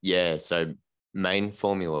 Yeah. So main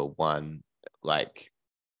Formula One, like,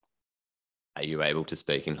 are you able to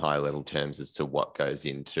speak in high level terms as to what goes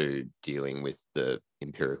into dealing with the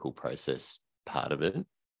empirical process part of it?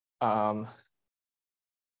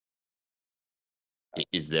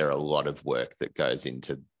 Is there a lot of work that goes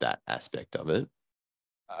into that aspect of it?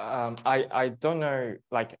 I don't know,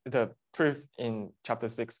 like the proof in chapter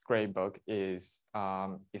 6 gray book is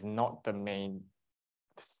not the main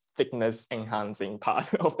thickness enhancing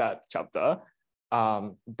part of that chapter.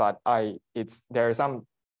 But there's an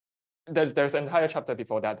entire chapter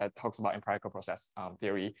before that talks about empirical process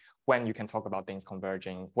theory, when you can talk about things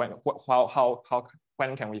converging, when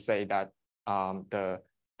can we say that the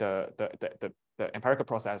empirical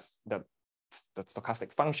process, the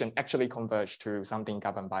stochastic function actually converge to something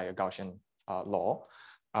governed by a Gaussian law.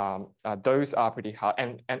 Those are pretty hard,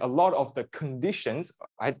 and a lot of the conditions.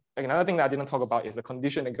 Another thing that I didn't talk about is the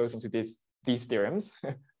condition that goes into these theorems,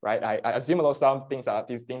 right? I assume a lot of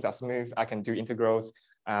these things are smooth. I can do integrals.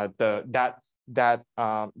 That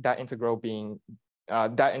integral being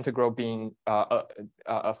that integral being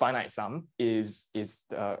a finite sum is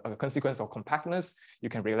a consequence of compactness. You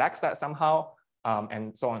can relax that somehow,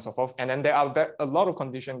 and so on and so forth. And then there are a lot of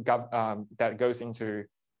conditions that goes into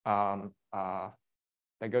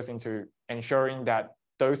ensuring that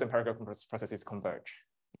those empirical processes converge.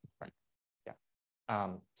 Right. Yeah.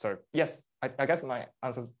 So yes, I guess my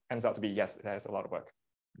answer ends out to be yes. There's a lot of work.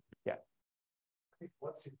 Yeah.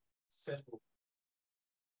 Once you've assembled,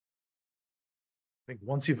 I think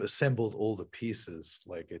once you've assembled all the pieces,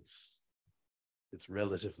 like it's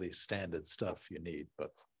relatively standard stuff you need,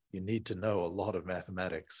 but you need to know a lot of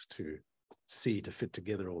mathematics to fit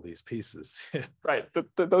together all these pieces. Right.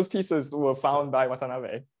 Those pieces were found by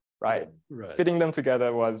Watanabe. Right. Right. Fitting them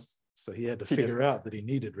together was. So he had to figure out that he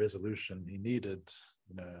needed resolution. He needed,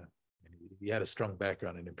 he had a strong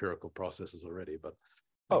background in empirical processes already, but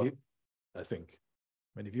I think,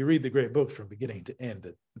 if you read the great book from beginning to end,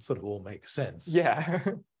 it sort of all makes sense. Yeah.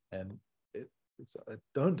 And I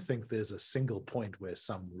don't think there's a single point where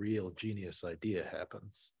some real genius idea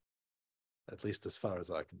happens, at least as far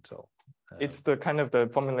as I can tell. It's the kind of the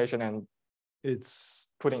formulation and it's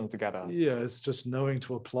putting together. Yeah, it's just knowing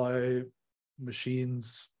to apply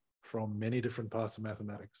machines from many different parts of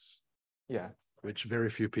mathematics. Yeah. Which very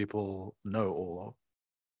few people know all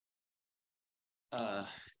of.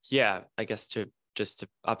 Yeah, I guess just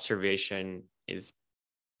observation is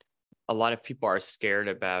a lot of people are scared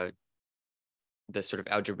about the sort of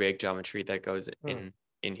algebraic geometry that goes in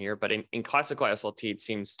here. But in classical SLT, it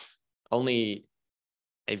seems only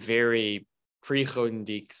a very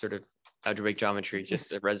pre-Grothendieck sort of algebraic geometry,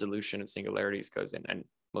 just a resolution of singularities goes in, and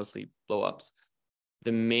mostly blow-ups.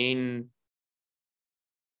 The main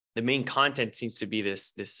content seems to be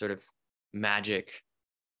this sort of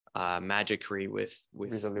magicry with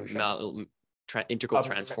integral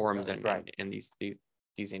transforms and these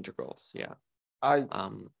integrals. Yeah. I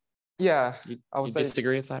would say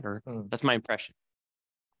disagree with that, or that's my impression.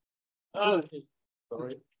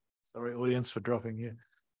 Sorry, audience, for dropping you.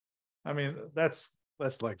 I mean, that's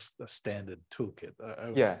like a standard toolkit.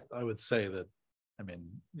 I would say that.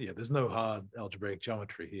 There's no hard algebraic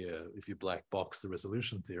geometry here if you black box the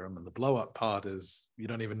resolution theorem, and the blow up part is you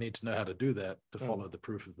don't even need to know how to do that to follow the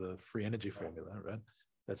proof of the free energy formula, right?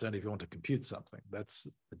 That's only if you want to compute something. That's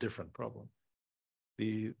a different problem.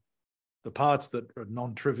 The parts that are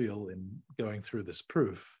non-trivial in going through this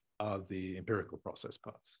proof are the empirical process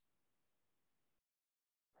parts.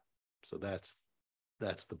 So that's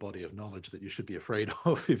the body of knowledge that you should be afraid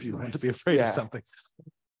of if you want to be afraid of something.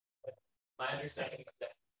 My understanding is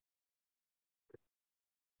that what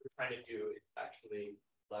we're trying to do is actually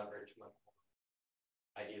leverage much more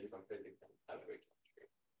ideas from physics and algebraic geometry,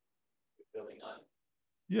 building on.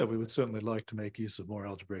 Yeah, we would certainly like to make use of more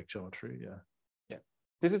algebraic geometry. Yeah.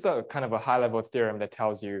 This is a kind of a high-level theorem that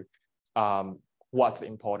tells you what's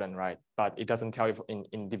important, right? But it doesn't tell you in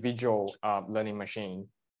individual learning machine.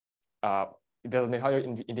 It doesn't tell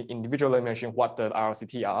you in the individual learning machine what the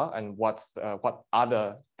RLCT are and what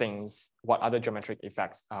other geometric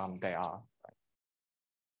effects they are. Right?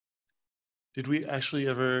 Did we actually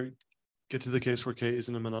ever get to the case where K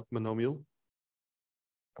isn't a monomial?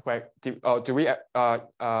 Okay. Do we?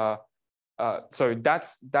 So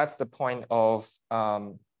that's the point of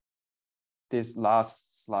this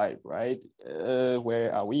last slide, right?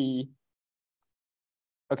 Where are we?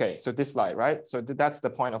 Okay, so this slide, right? So that's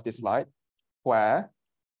the point of this slide, where,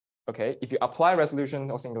 okay, if you apply resolution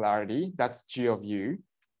or singularity, that's G of U,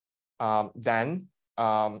 then,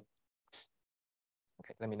 okay,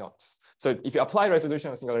 let me note. So if you apply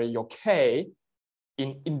resolution or singularity, your K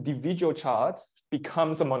in individual charts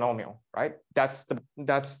becomes a monomial, right? That's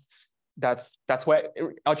where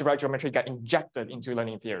algebraic geometry got injected into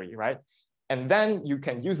learning theory, right? And then you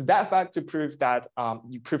can use that fact to prove that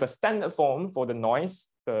you prove a standard form for the noise,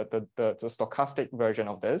 the stochastic version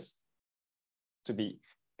of this to be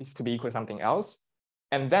equal to something else.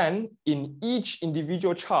 And then in each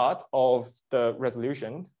individual chart of the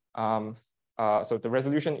resolution, so the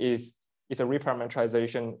resolution is a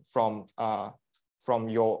reparametrization from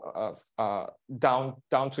your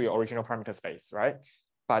down to your original parameter space, right?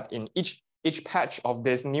 But in each patch of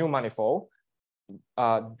this new manifold,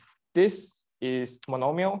 this is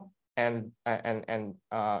monomial and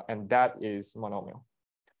that is monomial.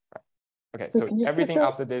 Right. Okay, so everything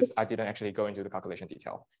after this, I didn't actually go into the calculation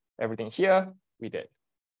detail. Everything here, we did.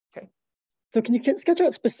 Okay. So can you sketch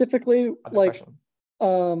out specifically, like,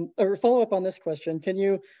 or follow up on this question? Can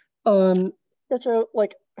you sketch out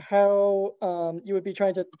like how you would be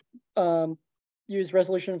trying to use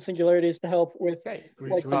resolution of singularities to help with like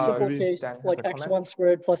the simple case, like x1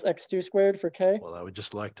 squared plus x2 squared for K? Well, I would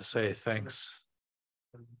just like to say thanks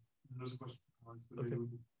There's a question.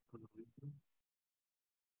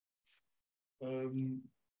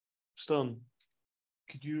 Stone,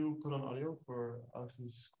 could you put on audio for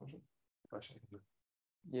Alex's question?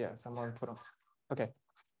 Yeah, someone put on. Okay.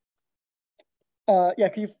 Yeah,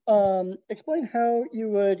 can you explain how you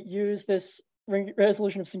would use this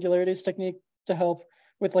resolution of singularities technique to help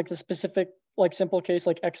with like the specific like simple case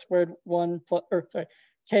like x squared 1 plus, or sorry,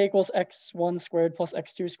 k equals x1 squared plus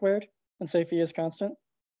x2 squared, and say phi is constant?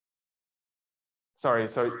 Sorry,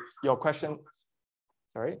 so your question,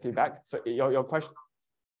 sorry, feedback. So your question,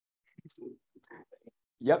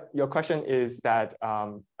 yep, your question is that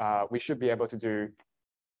we should be able to do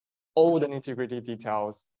all the nitty-gritty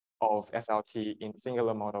details of SLT in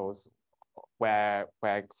singular models where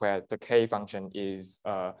the k function is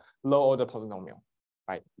a low order polynomial,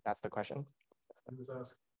 right? That's the question.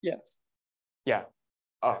 Yeah. Yeah.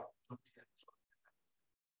 Oh.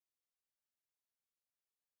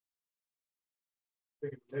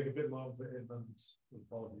 Take a bit long for Edmund.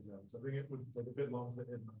 Apologies, Alex. I think it would take a bit long for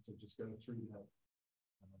Edmund to just go through that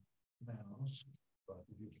now. But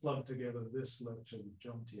if you plug together this lecture with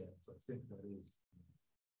John Tien's, I think that is.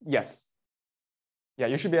 Yes. Yeah,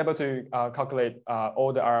 you should be able to calculate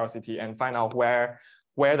all the RLCT and find out where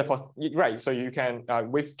the right. So you can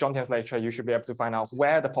with John Tien's lecture, you should be able to find out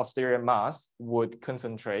where the posterior mass would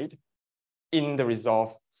concentrate in the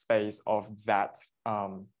resolved space of that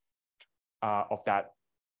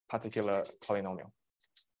particular polynomial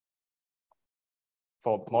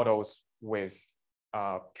for models with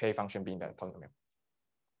k function being that polynomial.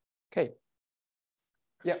 Okay.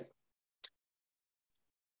 Yeah.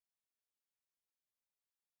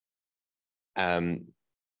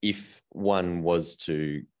 If one was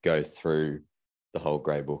to go through the whole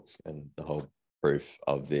grey book and the whole proof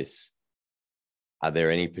of this, are there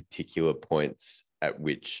any particular points at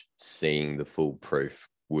which seeing the full proof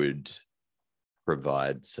would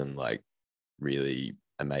provide some like really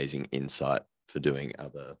amazing insight for doing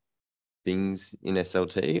other things in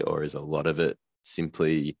SLT, or is a lot of it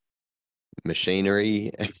simply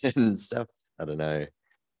machinery and stuff? I don't know.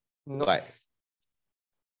 No. Like,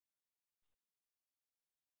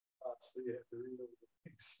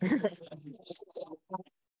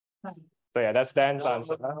 so yeah, that's Dan's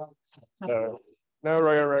answer. So no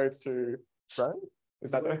royal road to Rome.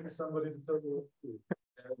 Is that somebody to tell you?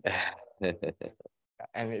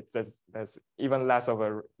 And it says there's even less of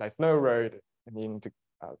there's no road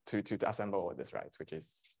to assemble all this, right? Which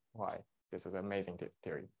is why this is an amazing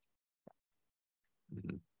theory.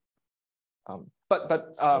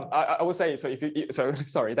 But I would say, so if you, so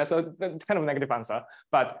sorry, that's a kind of negative answer.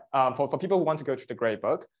 But for people who want to go to the grey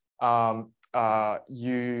book, I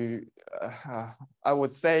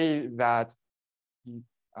would say that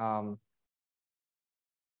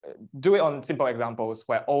do it on simple examples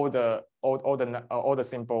where all the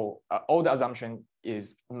assumption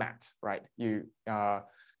is met, right? You don't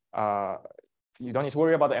need to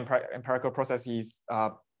worry about the empirical processes,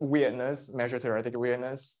 weirdness, measure theoretic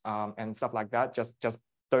weirdness, and stuff like that. Just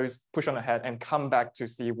those push on ahead and come back to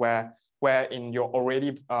see where in your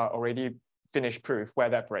already finished proof where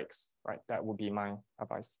that breaks, right? That would be my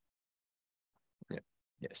advice. Yeah.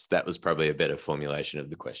 Yes, that was probably a better formulation of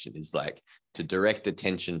the question, is like to direct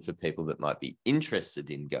attention for people that might be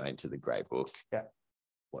interested in going to the grey book. Yeah.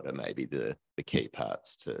 What are maybe the key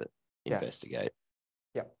parts to investigate?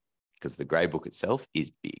 Yeah. Because the grey book itself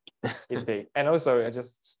is big. It's big. And also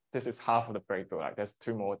this is half of the grey book. Like there's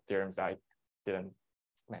 2 more theorems that I didn't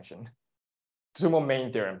mention. 2 more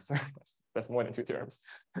main theorems. That's more than 2 theorems.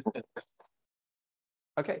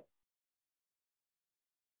 Okay.